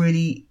that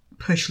really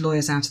push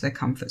lawyers out of their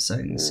comfort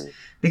zones,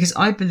 because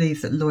I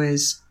believe that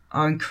lawyers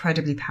are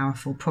incredibly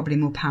powerful, probably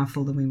more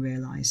powerful than we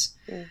realise.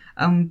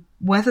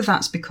 Whether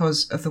that's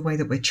because of the way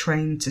that we're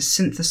trained to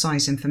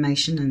synthesise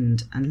information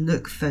and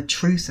look for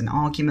truth and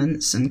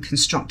arguments and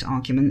construct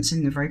arguments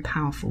in a very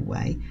powerful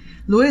way,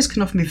 lawyers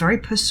can often be very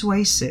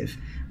persuasive,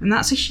 and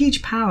that's a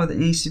huge power that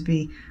needs to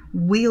be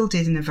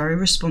wielded in a very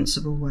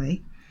responsible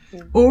way.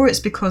 Or it's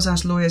because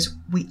as lawyers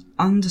we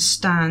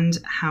understand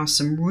how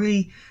some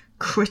really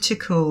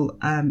critical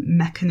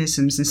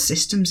mechanisms and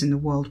systems in the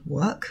world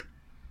work,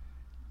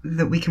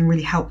 that we can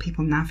really help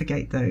people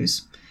navigate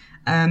those.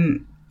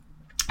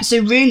 So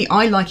really,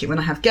 I like it when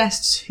I have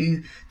guests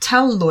who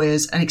tell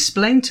lawyers and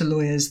explain to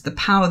lawyers the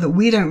power that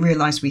we don't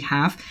realise we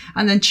have,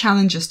 and then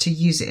challenge us to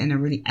use it in a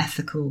really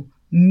ethical,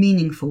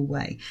 meaningful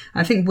way.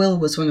 I think Will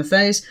was one of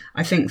those.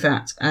 I think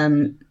that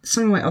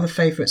some of my other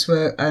favourites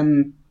were...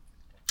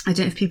 I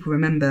don't know if people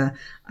remember,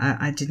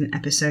 I did an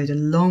episode a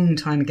long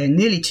time ago,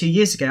 nearly 2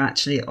 years ago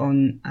actually,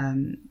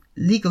 on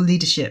legal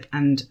leadership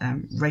and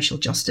racial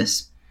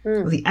justice,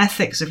 or the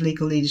ethics of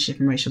legal leadership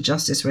and racial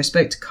justice, where I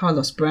spoke to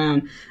Carlos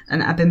Brown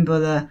and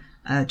Abimbola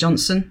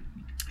Johnson,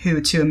 who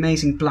are two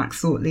amazing black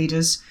thought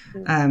leaders,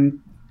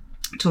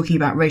 talking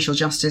about racial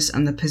justice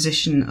and the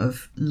position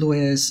of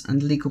lawyers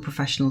and legal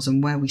professionals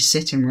and where we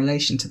sit in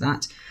relation to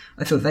that.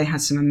 I thought they had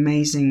some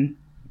amazing,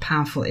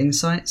 powerful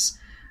insights.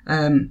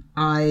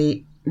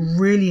 I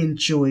really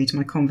enjoyed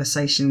my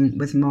conversation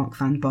with Mark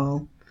van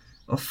Baal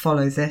of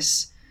Follow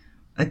This,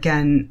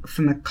 again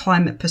from a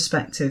climate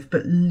perspective,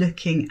 but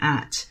looking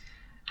at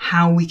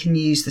how we can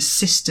use the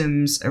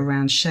systems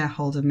around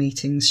shareholder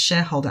meetings,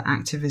 shareholder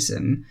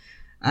activism,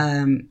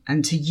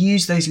 and to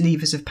use those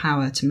levers of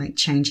power to make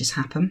changes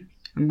happen,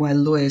 and where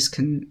lawyers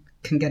can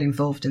get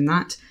involved in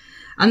that.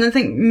 And I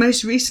think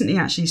most recently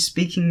actually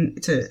speaking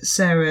to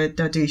Sarah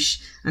Dadouche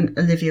and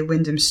Olivia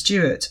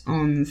Wyndham-Stewart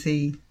on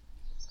the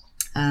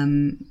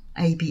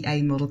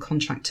ABA model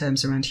contract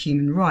terms around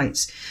human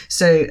rights.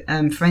 So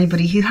for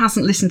anybody who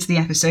hasn't listened to the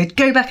episode,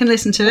 go back and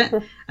listen to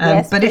it.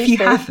 Yes, but if you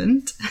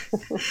haven't,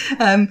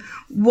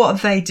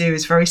 what they do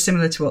is very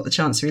similar to what the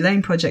Chancery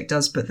Lane Project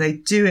does, but they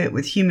do it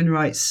with human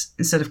rights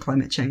instead of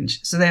climate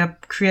change. So they are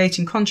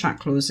creating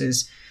contract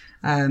clauses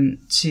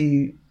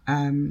to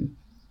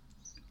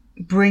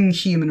bring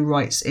human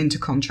rights into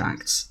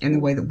contracts in the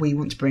way that we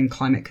want to bring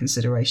climate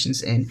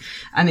considerations in.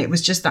 And it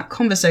was just that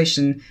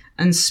conversation,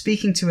 and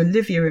speaking to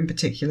Olivia in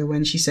particular,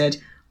 when she said,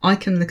 I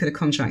can look at a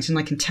contract and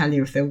I can tell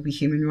you if there will be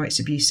human rights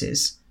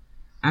abuses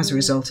as a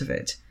result of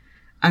it.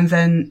 And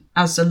then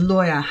as a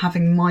lawyer,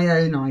 having my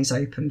own eyes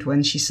opened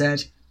when she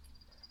said,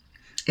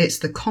 it's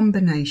the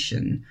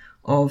combination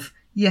of,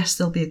 yes,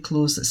 there'll be a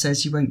clause that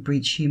says you won't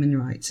breach human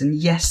rights. And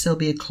yes, there'll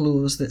be a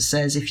clause that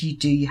says if you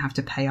do, you have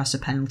to pay us a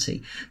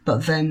penalty.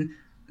 But then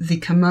the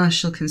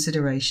commercial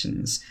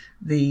considerations,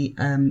 the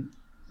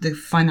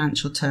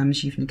financial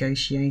terms you've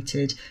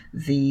negotiated,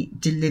 the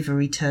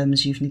delivery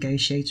terms you've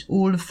negotiated,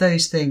 all of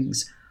those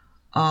things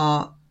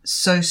are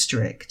so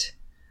strict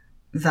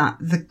that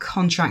the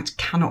contract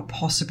cannot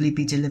possibly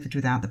be delivered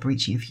without the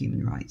breaching of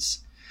human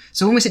rights.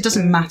 So almost it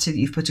doesn't matter that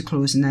you've put a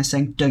clause in there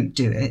saying don't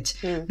do it,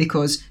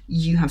 because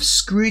you have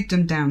screwed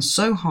them down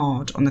so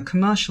hard on the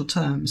commercial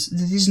terms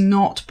that it is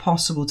not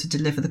possible to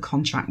deliver the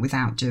contract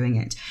without doing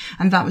it.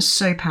 And that was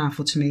so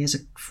powerful to me as a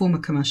former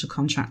commercial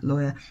contract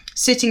lawyer,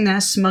 sitting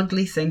there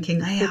smugly thinking,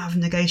 hey, I've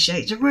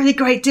negotiated a really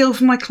great deal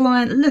for my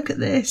client, look at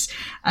this.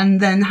 And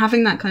then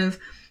having that kind of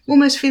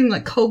almost feeling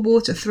like cold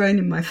water thrown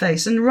in my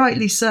face, and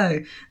rightly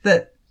so,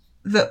 that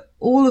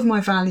all of my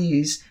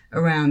values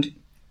around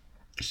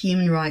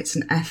human rights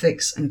and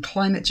ethics and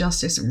climate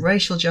justice and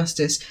racial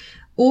justice,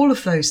 all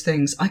of those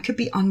things, I could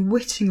be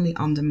unwittingly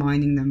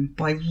undermining them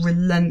by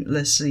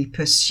relentlessly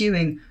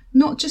pursuing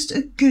not just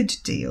a good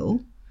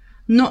deal,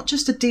 not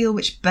just a deal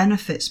which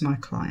benefits my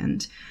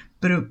client,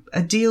 but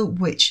a deal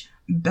which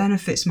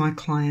benefits my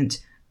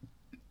client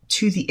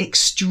to the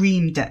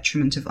extreme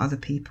detriment of other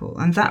people.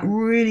 And that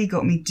really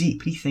got me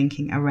deeply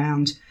thinking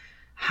around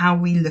how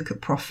we look at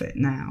profit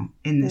now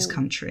in this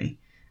country.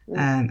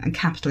 And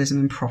capitalism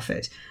and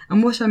profit.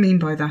 And what I mean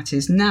by that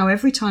is now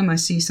every time I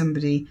see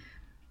somebody,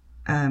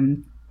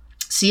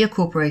 see a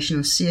corporation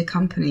or see a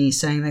company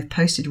saying they've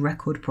posted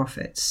record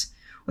profits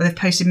or they've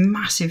posted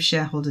massive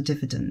shareholder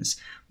dividends,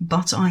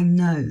 but I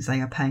know they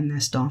are paying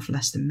their staff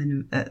less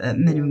than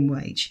minimum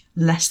wage,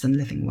 less than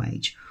living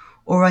wage,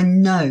 or I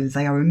know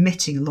they are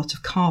emitting a lot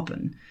of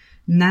carbon,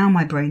 now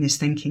my brain is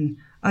thinking,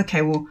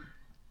 okay, well,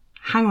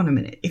 hang on a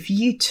minute. If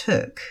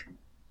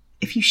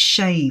you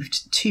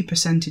shaved 2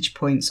 percentage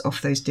points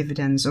off those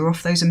dividends or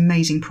off those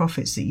amazing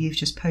profits that you've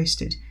just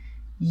posted,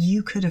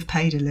 you could have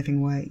paid a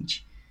living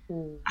wage.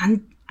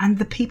 And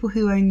the people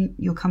who own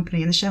your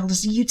company and the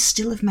shareholders, you'd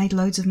still have made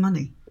loads of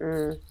money.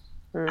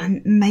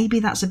 And maybe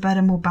that's a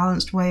better, more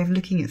balanced way of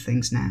looking at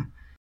things now.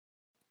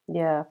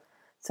 Yeah.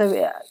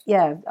 So,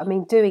 yeah, I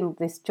mean, doing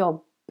this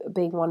job,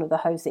 being one of the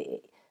hosts,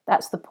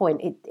 that's the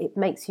point. It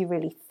makes you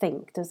really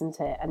think, doesn't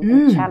it? And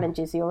it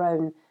challenges your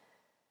own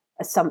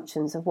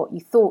assumptions of what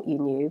you thought you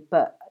knew.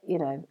 But,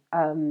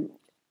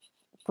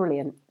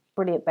 brilliant,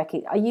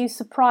 Becky. Are you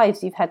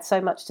surprised you've had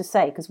so much to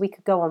say? Because we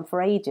could go on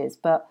for ages,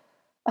 but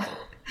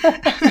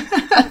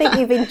I think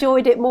you've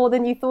enjoyed it more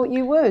than you thought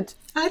you would.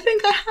 I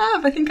think I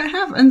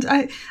have. And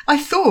I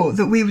thought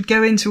that we would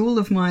go into all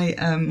of my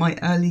my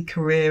early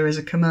career as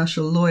a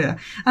commercial lawyer.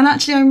 And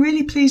actually, I'm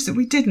really pleased that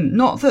we didn't.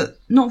 Not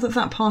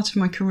that part of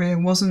my career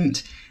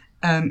wasn't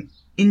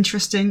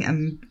interesting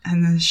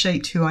and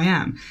shaped who I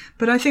am.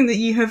 But I think that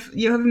you have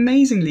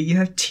amazingly, you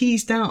have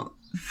teased out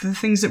the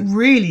things that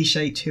really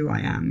shaped who I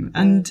am.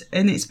 And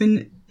it's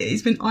been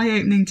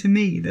eye-opening to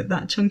me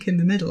that chunk in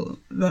the middle,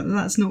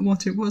 that's not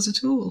what it was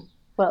at all.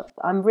 Well,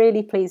 I'm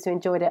really pleased you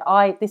enjoyed it.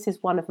 This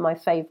is one of my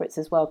favourites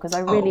as well, because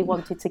I really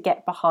wanted to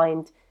get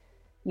behind,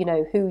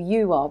 who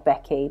you are,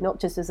 Becky, not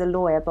just as a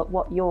lawyer, but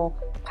what you're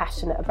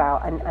passionate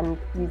about. And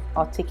you've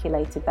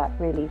articulated that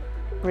really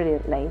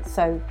brilliantly.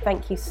 So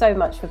thank you so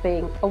much for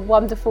being a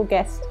wonderful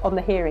guest on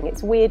The Hearing.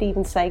 It's weird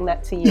even saying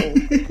that to you.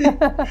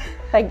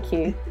 Thank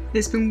you.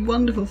 It's been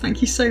wonderful.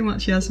 Thank you so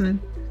much, Yasmin.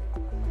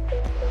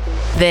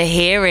 The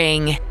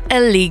Hearing, a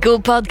legal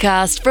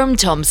podcast from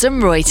Thomson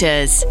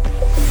Reuters.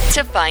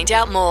 To find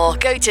out more,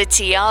 go to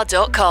tr.com/The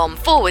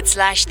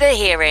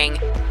Hearing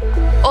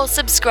or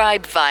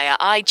subscribe via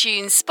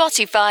iTunes,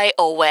 Spotify,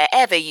 or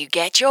wherever you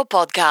get your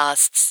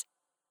podcasts.